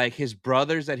and like his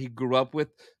brothers that he grew up with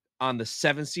on the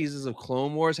 7 seasons of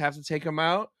Clone Wars have to take him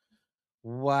out.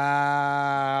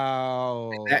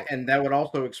 Wow. And that would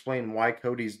also explain why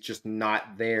Cody's just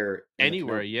not there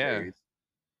anywhere. Yeah.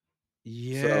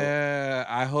 So,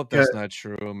 I hope that's not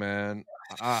true, man.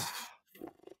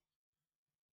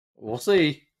 We'll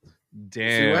see.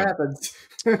 Damn. We'll see what happens.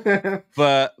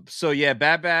 But so yeah,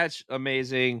 Bad Batch,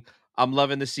 amazing. I'm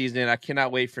loving the season. I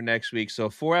cannot wait for next week. So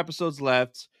 4 episodes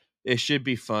left. It should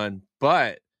be fun.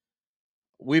 But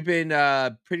we've been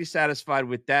pretty satisfied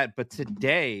with that. But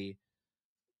today,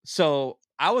 so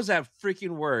I was at freaking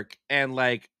work and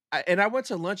like I went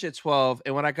to lunch at 12,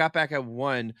 and when I got back at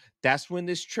 1, that's when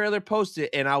this trailer posted,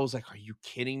 and I was like, are you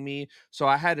kidding me? So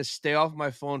I had to stay off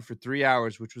my phone for 3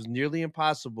 hours, which was nearly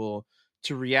impossible,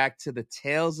 to react to the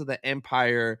Tales of the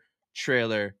Empire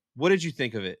trailer. What did you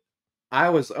think of it?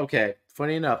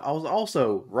 Funny enough, I was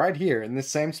also right here in this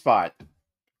same spot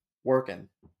working,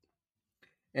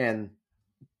 and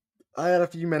I had a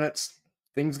few minutes.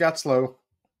 Things got slow,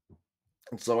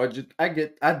 and so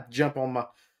I jump on my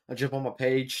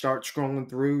page, start scrolling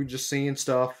through, just seeing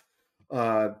stuff.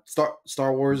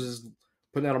 Star Wars is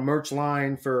putting out a merch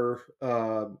line for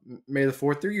May the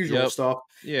 4th, their usual stuff.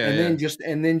 Yeah.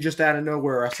 And then just out of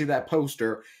nowhere, I see that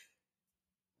poster,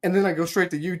 and then I go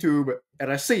straight to YouTube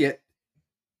and I see it,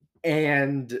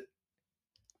 and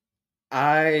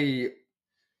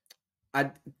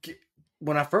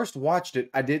when I first watched it,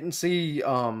 I didn't see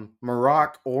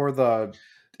Marok or the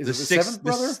sixth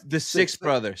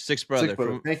brother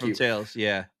from Tales.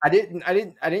 Yeah, I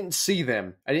didn't see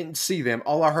them.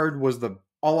 All I heard was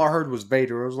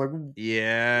Vader. I was like,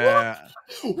 yeah,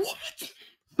 what?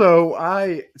 So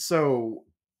I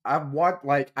watched,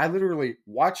 like, I literally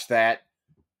watched that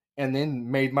and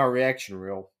then made my reaction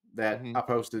reel that I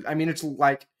posted. I mean, it's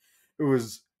like I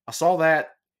saw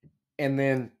that and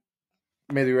then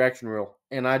made the reaction reel,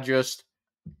 and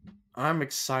I'm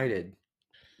excited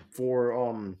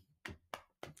for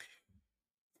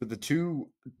the two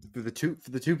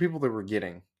people that we're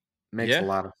getting. Makes a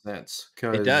lot of sense,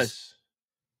 because it does.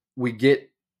 We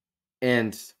get,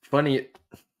 and funny,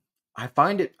 I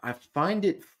find it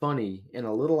funny and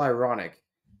a little ironic.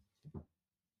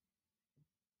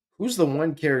 Who's the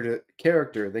one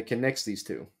character that connects these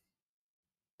two?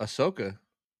 Ahsoka.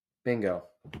 Bingo.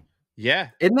 Yeah.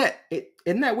 Isn't that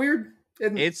weird?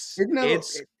 Isn't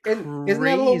that a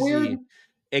little weird?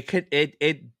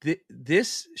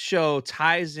 This show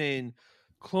ties in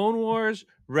Clone Wars,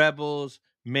 Rebels,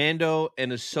 Mando,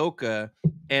 and Ahsoka,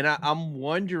 and I'm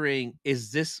wondering,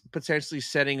 is this potentially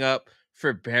setting up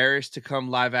for Barriss to come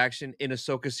live action in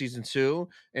Ahsoka season 2?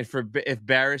 And if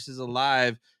Barriss is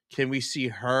alive, can we see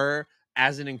her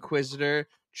as an Inquisitor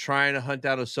trying to hunt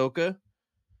down Ahsoka?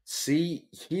 See,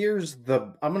 here's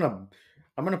the I'm gonna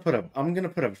put a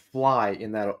fly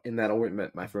in that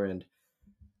ointment, my friend.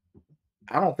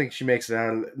 I don't think she makes it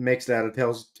out of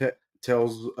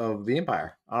Tales of the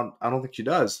Empire. I don't think she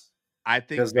does. I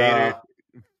think Vader,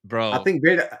 bro. I think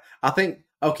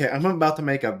okay, I'm about to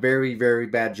make a very, very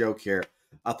bad joke here.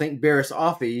 I think Barriss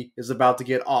Offee is about to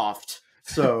get offed.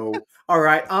 So, all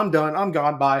right, I'm done. I'm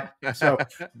gone. Bye. So,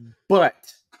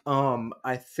 but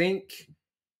I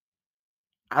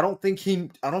don't think she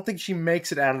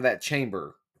makes it out of that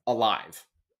chamber alive,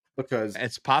 because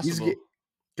it's possible.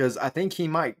 Because I think he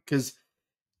might. Because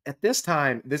at this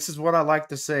time, this is what I like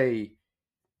to say.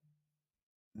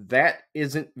 That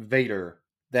isn't Vader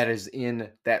that is in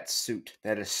that suit.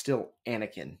 That is still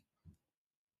Anakin.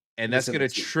 And that's going to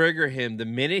trigger him. The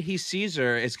minute he sees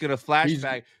her, it's going to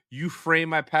flashback. You framed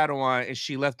my Padawan and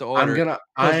she left the order.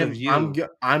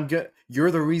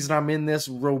 You're the reason I'm in this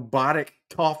robotic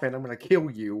coffin. I'm going to kill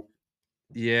you.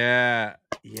 Yeah.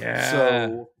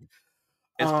 So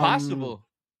it's possible.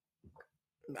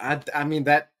 I mean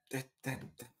that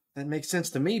makes sense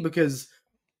to me because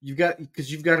you've got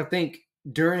to think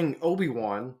during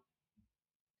Obi-Wan,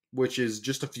 which is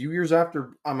just a few years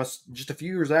after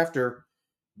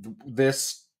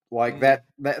this, like that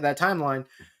timeline.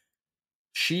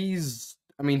 He's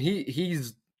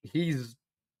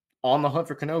on the hunt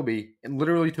for Kenobi, and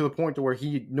literally to the point to where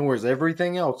he ignores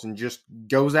everything else and just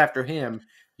goes after him.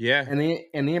 Yeah. And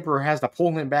the Emperor has to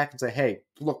pull him back and say, "Hey,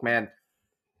 look, man,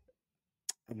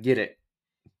 I get it,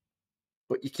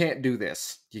 but you can't do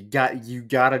this. You got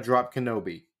to drop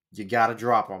Kenobi. You got to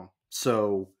drop him."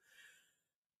 So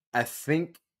I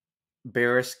think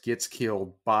Barriss gets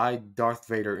killed by Darth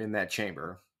Vader in that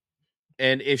chamber.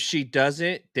 And if she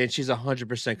doesn't, then she's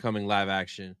 100% coming live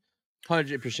action.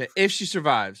 100%. If she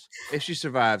survives.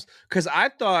 Because I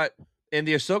thought in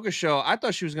the Ahsoka show, I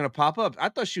thought she was going to pop up. I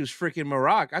thought she was freaking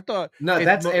Marok. I thought... No,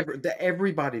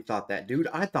 everybody thought that, dude.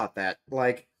 I thought that.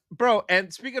 Like... Bro,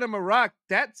 and speaking of Marok,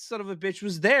 that son of a bitch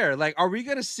was there. Like, are we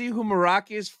going to see who Marok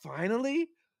is finally?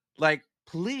 Like,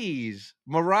 please.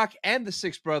 Marok and the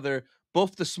sixth brother,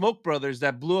 both the Smoke brothers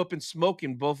that blew up in smoke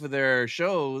in both of their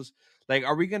shows. Like,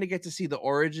 are we going to get to see the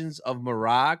origins of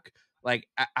Marok? Like,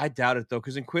 I doubt it, though,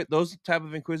 because those type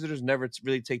of Inquisitors never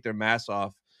really take their mask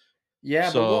off. Yeah,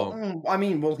 so... but,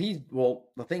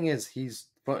 the thing is, he's...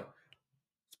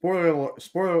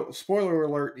 Spoiler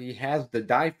alert, he has to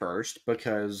die first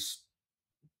because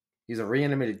he's a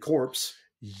reanimated corpse.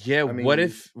 Yeah, what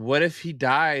if he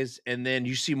dies and then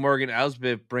you see Morgan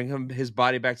Elsbeth bring his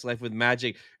body back to life with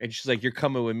magic and she's like, "You're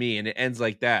coming with me," and it ends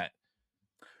like that.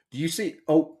 Do you see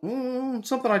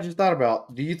something I just thought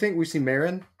about? Do you think we see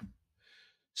Marin?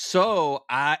 So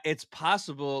it's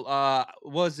possible.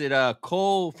 Was it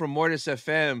Cole from Mortis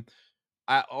FM?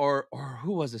 Or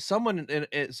who was it? Someone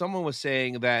was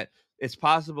saying that it's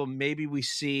possible maybe we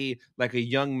see like a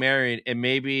young Marin and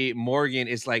maybe Morgan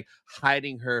is like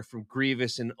hiding her from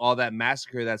Grievous and all that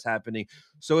massacre that's happening.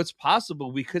 So it's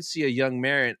possible we could see a young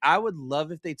Marin. I would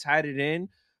love if they tied it in,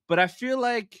 but I feel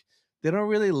like they don't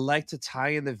really like to tie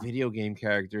in the video game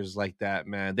characters like that,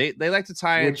 man. They like to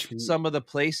tie in some of the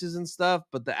places and stuff,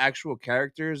 but the actual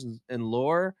characters and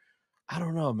lore, I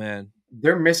don't know, man.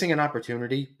 They're missing an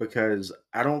opportunity because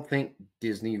I don't think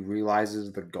Disney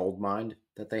realizes the goldmine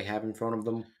that they have in front of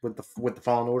them with the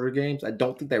Fallen Order games. I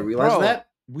don't think they realize that.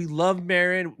 We love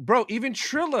Marin. Bro, even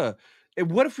Trilla.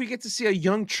 What if we get to see a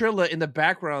young Trilla in the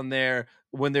background there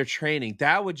when they're training?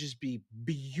 That would just be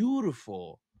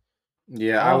beautiful.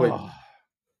 Yeah, I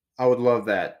would love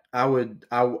that. I would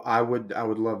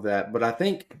love that. But I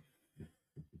think,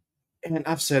 and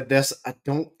I've said this,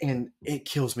 and it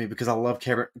kills me because I love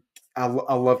Cameron. I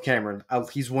love Cameron.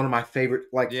 He's one of my favorite.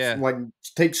 Like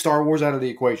take Star Wars out of the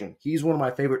equation. He's one of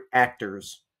my favorite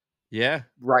actors. Yeah,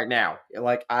 right now.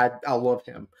 Like I love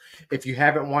him. If you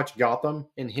haven't watched Gotham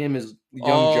and him as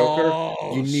young Joker,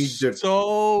 you need to.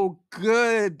 So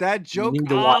good that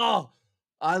Joker.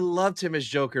 I loved him as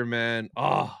Joker, man.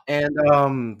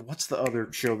 And what's the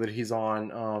other show that he's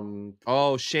on?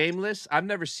 Shameless. I've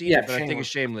never seen it, but Shameless. I think it's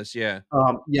Shameless. Yeah.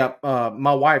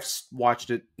 My wife's watched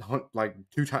it like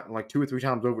 2 or 3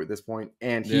 times over at this point,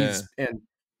 and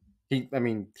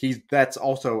that's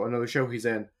also another show he's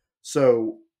in.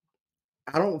 So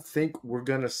I don't think we're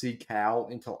gonna see Cal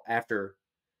until after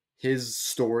his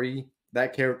story,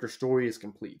 that character story, is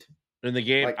complete. In the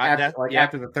game,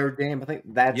 after the 3rd game, I think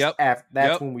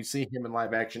that's when we see him in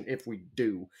live action, if we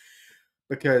do,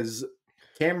 because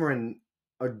Cameron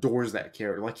adores that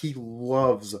character. Like, he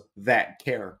loves that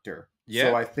character.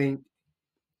 Yeah.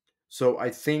 So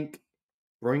I think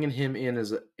bringing him in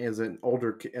as an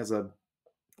older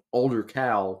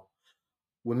Cal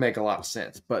would make a lot of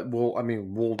sense. But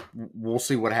we'll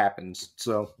see what happens.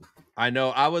 So I know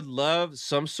I would love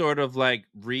some sort of like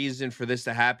reason for this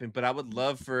to happen, but I would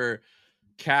love for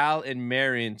Cal and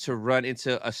Marin to run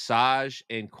into Asajj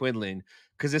and Quinlan,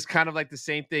 because it's kind of like the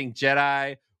same thing.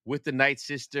 Jedi with the Night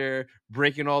Sister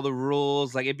breaking all the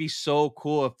rules. Like, it'd be so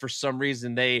cool if for some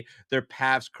reason their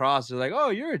paths cross. They're like, "Oh,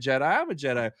 you're a Jedi, I'm a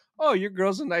Jedi. Oh, your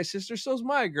girl's a Night Sister, so's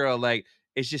my girl." Like,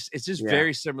 it's just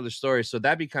very similar stories. So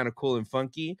that'd be kind of cool and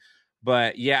funky.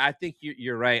 But yeah, I think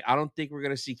you're right. I don't think we're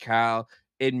gonna see Cal.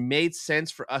 It made sense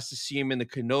for us to see him in the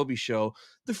Kenobi show.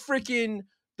 The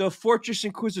Fortress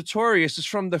Inquisitorius is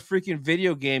from the freaking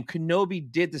video game.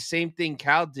 Kenobi did the same thing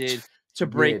Cal did to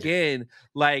break in.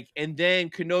 Like, and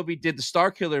then Kenobi did the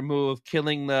Starkiller move,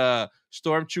 killing the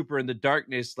stormtrooper in the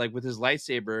darkness, like with his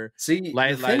lightsaber.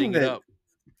 Lighting it up.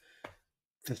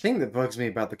 The thing that bugs me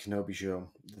about the Kenobi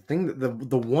show,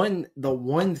 the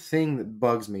one thing that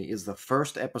bugs me is the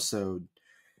first episode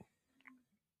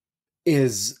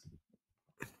is,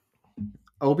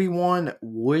 Obi-Wan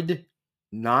would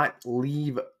not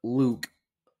leave Luke.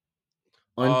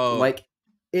 Like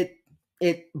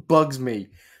it bugs me.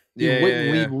 He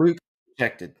wouldn't leave Luke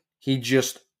protected. He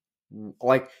just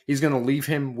like he's gonna leave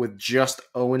him with just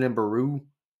Owen and Beru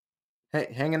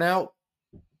hanging out.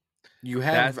 You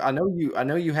have I know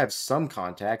you have some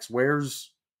contacts.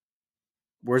 Where's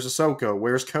Ahsoka?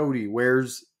 Where's Cody?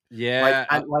 Where's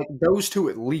like those two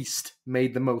at least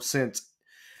made the most sense.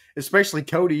 Especially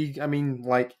Cody. I mean,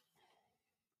 like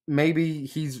maybe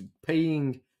he's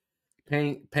paying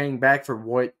back for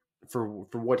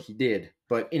what he did.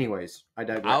 But anyways, I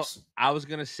digress. I was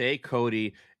gonna say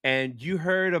Cody, and you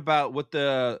heard about what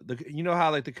the you know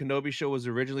how like the Kenobi show was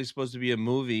originally supposed to be a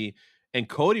movie, and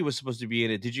Cody was supposed to be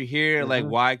in it. Did you hear like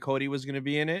why Cody was gonna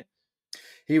be in it?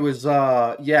 He was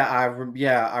I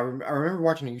remember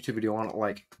watching a YouTube video on it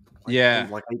like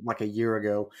a year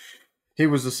ago. He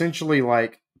was essentially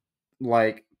like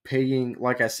paying,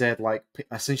 like I said, like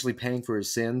essentially paying for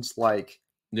his sins, like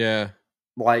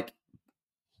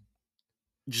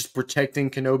just protecting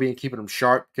Kenobi and keeping him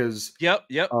sharp because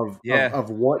of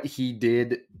what he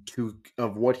did to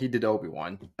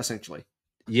Obi-Wan, essentially.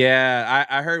 Yeah,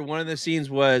 I heard one of the scenes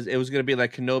was it was gonna be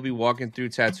like Kenobi walking through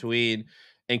Tatooine,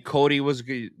 and Cody was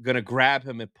gonna grab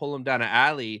him and pull him down an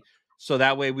alley, so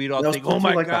that way we'd all think, "Oh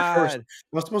my god!" That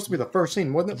was supposed to be the first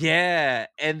scene, wasn't it? Yeah,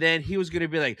 and then he was gonna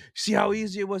be like, "See how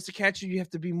easy it was to catch you? You have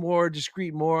to be more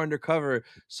discreet, more undercover."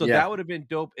 So that would have been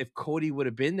dope if Cody would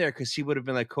have been there, because he would have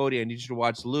been like, "Cody, I need you to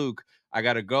watch Luke. I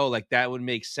gotta go." Like that would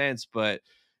make sense, but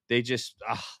they just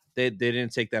they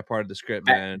didn't take that part of the script,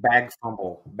 man. Bag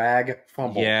fumble.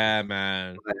 Yeah,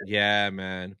 man. Yeah,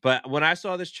 man. But when I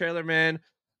saw this trailer, man,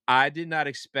 I did not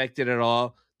expect it at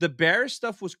all. The Barris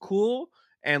stuff was cool.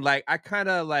 And like I kind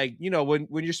of like, you know, when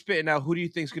you're spitting out who do you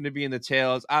think's going to be in the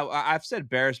tails, I've said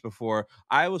Barris before.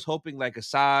 I was hoping like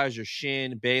Asajj or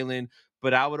Shin, Balin,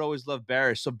 but I would always love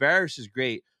Barris. So Barris is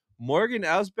great. Morgan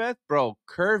Elsbeth, bro,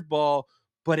 curveball,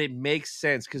 but it makes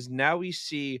sense because now we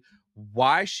see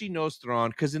why she knows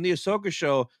Thrawn. Because in the Ahsoka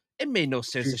show, it made no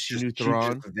sense that she knew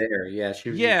Thrawn. She was there, yeah,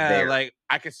 she was there. Like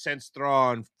I could sense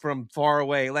Thrawn from far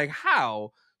away. Like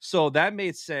how? So that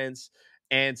made sense.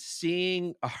 And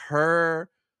seeing her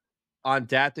on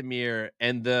Dathomir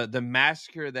and the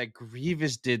massacre that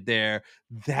Grievous did there,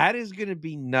 that is going to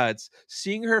be nuts.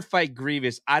 Seeing her fight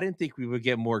Grievous, I didn't think we would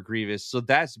get more Grievous. So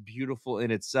that's beautiful in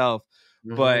itself.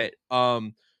 But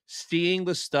seeing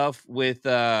the stuff with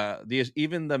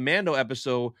even the Mando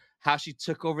episode, how she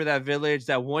took over that village,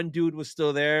 that one dude was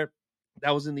still there.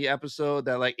 That was in the episode,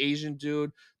 that like Asian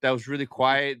dude that was really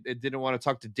quiet. It didn't want to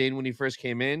talk to Din when he first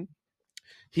came in.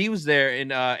 He was there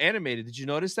in animated. Did you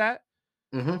notice that?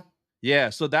 Yeah,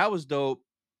 so that was dope.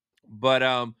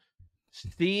 But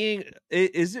seeing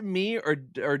is it me or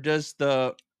does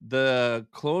the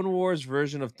Clone Wars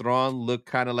version of Thrawn look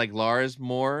kind of like Lars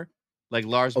more? Like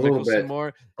Lars Mikkelsen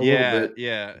more?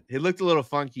 Yeah. He looked a little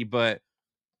funky, but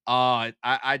I'm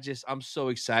so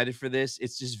excited for this.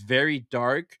 It's just very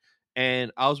dark.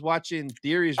 And I was watching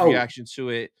Theory's reaction to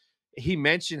it. He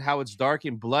mentioned how it's dark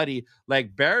and bloody.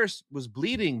 Like Barris was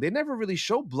bleeding. They never really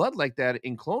showed blood like that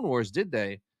in Clone Wars, did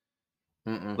they?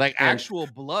 Like actual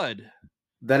blood.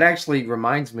 That actually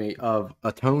reminds me of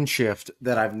a tone shift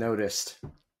that I've noticed.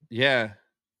 Yeah.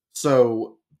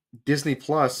 So Disney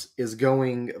Plus is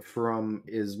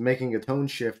making a tone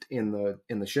shift in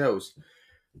the shows.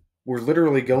 We're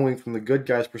literally going from the good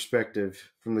guys'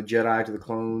 perspective, from the Jedi to the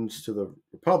clones to the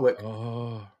Republic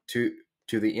to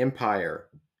the Empire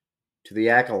to the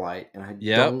Acolyte, and I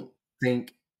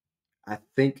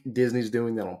think Disney's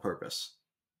doing that on purpose.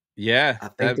 Yeah, I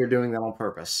think they're doing that on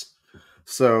purpose.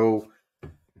 So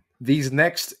these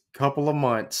next couple of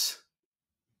months,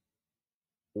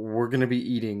 we're going to be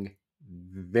eating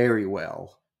very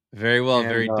well. Very well, and,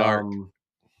 very dark.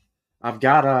 I've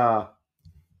got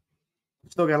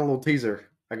still got a little teaser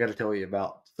I got to tell you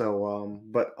about. So,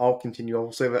 but I'll continue.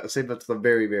 I'll save that to the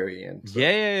very, very end. So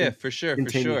yeah, for sure,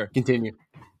 Continue.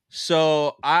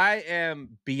 So I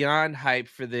am beyond hyped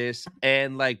for this,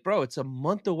 and like, bro, it's a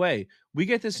month away. We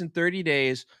get this in 30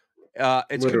 days.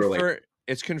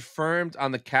 It's confirmed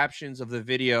on the captions of the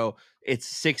video. It's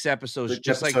 6 episodes,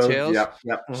 like Tales.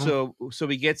 Yep. So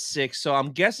we get 6. So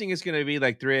I'm guessing it's gonna be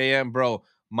like 3 a.m. Bro,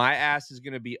 my ass is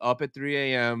gonna be up at 3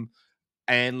 a.m.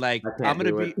 and like I'm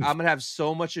gonna have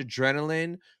so much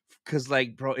adrenaline because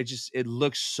like, bro, it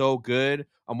looks so good.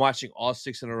 I'm watching all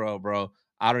 6 in a row, bro.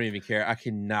 I don't even care. I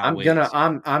cannot wait.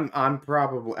 I'm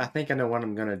probably, I think I know what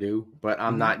I'm gonna do, but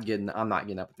I'm not getting up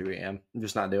at 3 a.m. I'm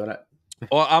just not doing it.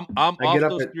 Well, I'm off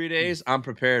those 3 days. I'm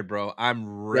prepared, bro.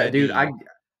 I'm ready. Yeah, dude,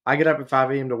 I get up at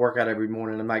 5 a.m. to work out every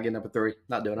morning. I'm not getting up at 3.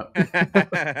 Not doing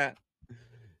it.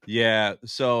 Yeah.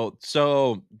 So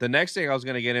the next thing I was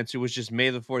gonna get into was just May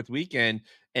the 4th weekend,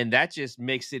 and that just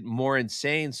makes it more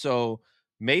insane. So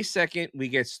May 2nd, we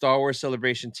get Star Wars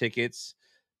Celebration tickets.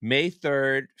 May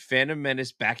 3rd, Phantom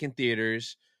Menace back in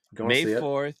theaters. Going to May see it.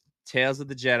 4th, Tales of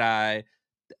the Jedi.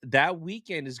 That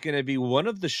weekend is going to be one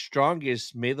of the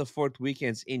strongest May the 4th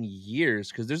weekends in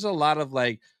years, because there's a lot of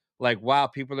like wow,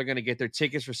 people are going to get their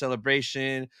tickets for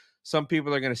Celebration. Some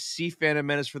people are going to see Phantom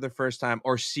Menace for the first time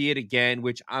or see it again,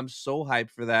 which I'm so hyped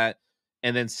for that.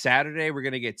 And then Saturday we're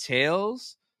going to get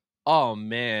Tales. Oh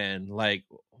man, like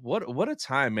what a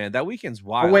time, man. That weekend's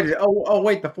wild. Wait,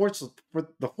 the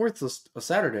fourth is a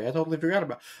Saturday. I totally forgot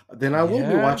about. Then I will be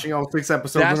Yeah. watching all 6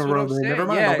 episodes That's in a what row. I'm saying. Never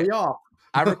mind, Yeah. I'll be off.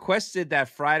 I requested that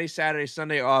Friday, Saturday,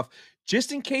 Sunday off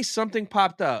just in case something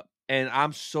popped up, and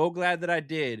I'm so glad that I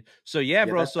did. So yeah,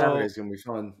 bro. That Saturday's gonna be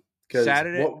fun.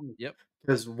 Saturday, yep.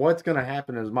 Because what's gonna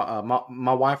happen is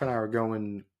my wife and I are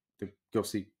going to go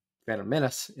see Phantom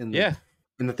Menace in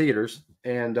the theaters,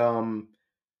 and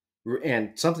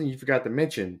something you forgot to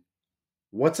mention.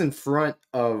 What's in front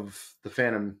of the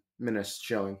Phantom Menace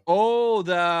showing? Oh,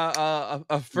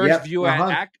 the first view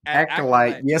at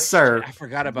Acolyte. Yes, sir. I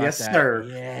forgot about yes, that. sir.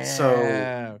 Yeah.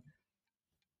 So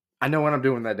I know what I'm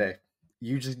doing that day.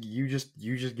 You just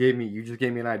gave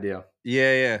me an idea.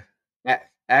 Yeah.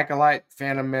 Acolyte,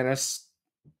 Phantom Menace.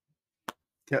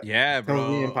 Yeah,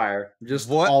 bro. The Empire. Just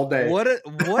all day. What a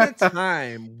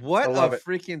time. What a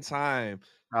freaking time.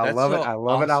 I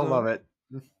love it.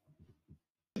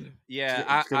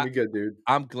 Yeah, it's gonna be good, dude.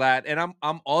 I'm glad, and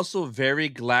I'm also very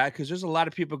glad because there's a lot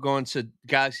of people going to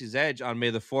Galaxy's Edge on May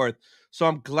the 4th. So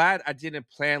I'm glad I didn't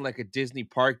plan like a Disney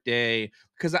Park day,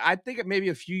 because I think maybe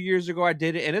a few years ago I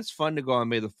did it, and it's fun to go on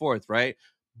May the 4th, right?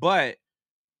 But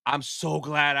I'm so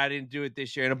glad I didn't do it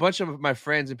this year. And a bunch of my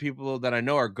friends and people that I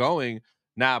know are going.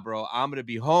 Nah, bro, I'm gonna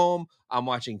be home. I'm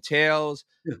watching Tales.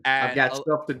 I've got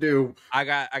stuff to do. I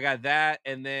got that,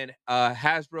 and then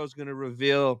Hasbro's gonna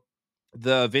reveal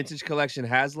the vintage collection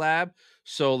HasLab.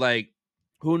 So like,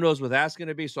 who knows what that's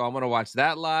gonna be? So I'm gonna watch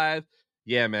that live.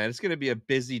 Yeah, man, it's gonna be a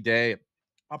busy day.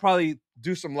 I'll probably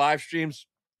do some live streams,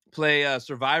 play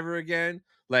Survivor again.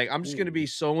 Like, I'm just gonna be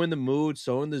so in the mood,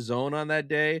 so in the zone on that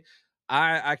day.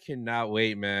 I cannot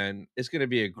wait, man. It's gonna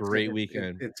be a great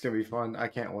weekend. It's gonna be fun. I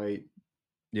can't wait.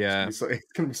 Yeah, it's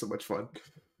gonna be so much fun.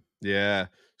 Yeah.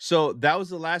 So that was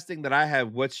the last thing that I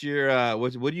have. What's your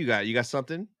what do you got? You got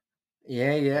something?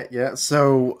 Yeah.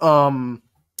 So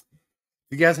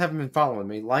you guys haven't been following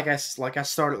me. Like I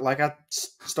started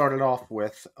off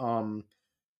with, the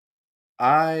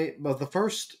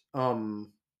first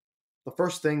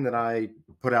thing that I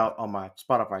put out on my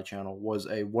Spotify channel was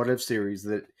a what if series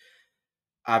that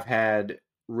I've had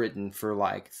written for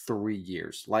like 3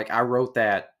 years. Like, I wrote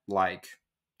that like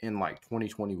in like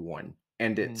 2021,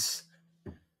 and it's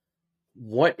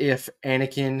what if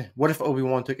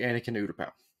Obi-Wan took Anakin to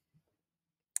Utapau?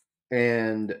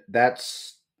 And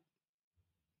that's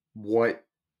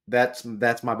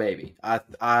my baby. I'm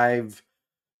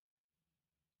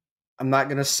not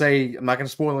gonna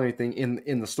spoil anything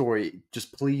in the story.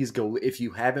 Just please go, if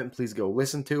you haven't, please go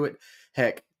listen to it.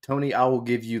 Heck, Tony, I will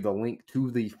give you the link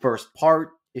to the first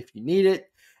part if you need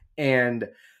it, and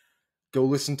go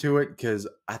listen to it because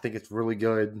I think it's really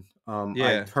good.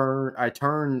 I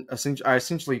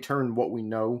essentially turn what we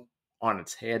know on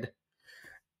its head,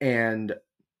 and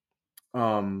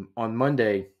on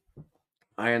Monday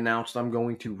I announced I'm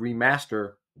going to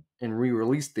remaster and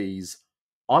re-release these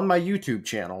on my YouTube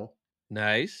channel.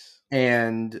 Nice.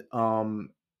 And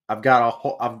I've got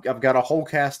a whole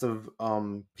cast of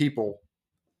people,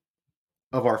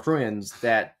 of our friends,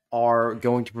 that are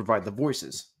going to provide the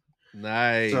voices.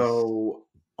 Nice. So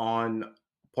on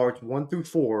parts 1 through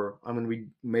 4, I'm going to be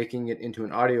making it into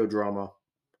an audio drama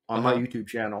on my YouTube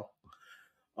channel.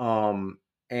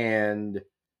 And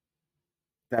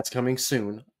that's coming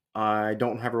soon. I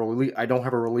don't have a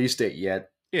release date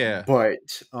yet. Yeah. But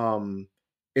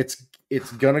it's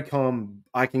gonna come.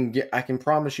 I can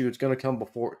promise you it's gonna come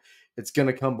before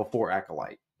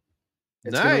Acolyte.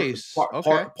 Nice.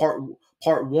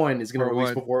 Part 1 is gonna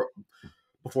release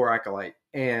before Acolyte,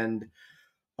 and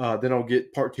then I'll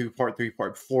get part 2, part 3,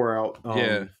 part 4 out.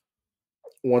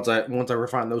 Once I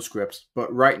refine those scripts.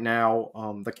 But right now,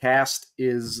 the cast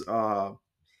is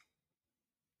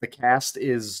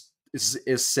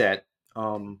set.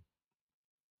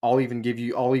 I'll even give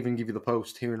you the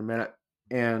post here in a minute.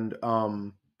 And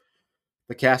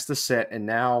the cast is set, and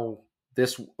now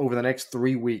over the next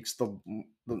 3 weeks, the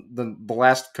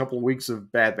last couple of weeks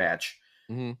of Bad Batch,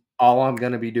 all I'm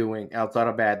going to be doing outside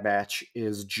of Bad Batch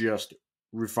is just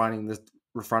refining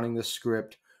this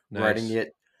script, writing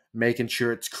it, making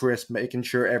sure it's crisp, making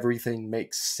sure everything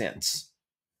makes sense.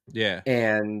 Yeah.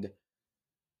 And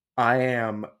I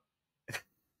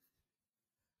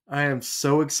am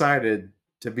so excited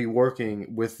to be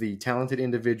working with the talented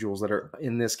individuals that are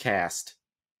in this cast.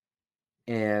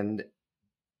 And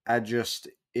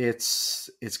it's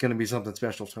going to be something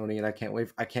special, Tony, and I can't wait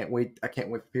for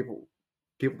people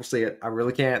to see it. I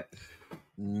really can't.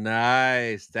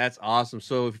 Nice. That's awesome.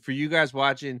 So for you guys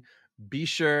watching, be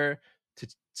sure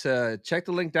to check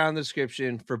the link down in the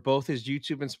description for both his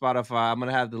YouTube and Spotify. I'm going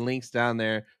to have the links down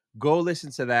there. Go listen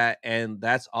to that, and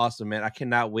that's awesome, man. I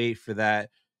cannot wait for that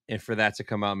and for that to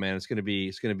come out, man. It's going to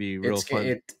be real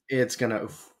fun. It's going to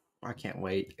I can't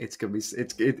wait. It's going to be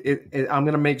I'm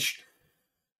going to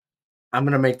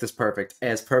make this perfect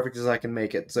as I can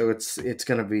make it. So it's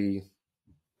going to be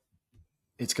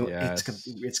it's going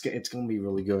to be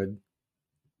really good.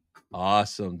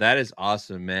 Awesome. That is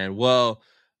awesome, man. Well,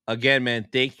 again, man,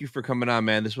 thank you for coming on,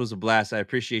 man. This was a blast. I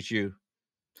appreciate you.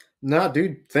 No,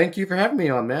 dude, thank you for having me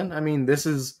on, man. I mean,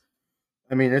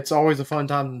 it's always a fun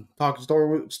time talking Star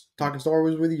Wars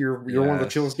with you. You're one of the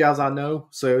chillest guys I know.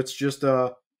 So it's just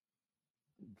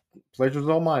pleasure's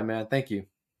all mine, man. Thank you.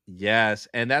 Yes,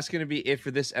 and that's going to be it for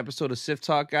this episode of Sith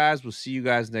Talk, guys. We'll see you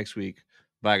guys next week.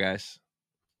 Bye, guys.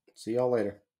 See y'all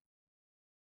later.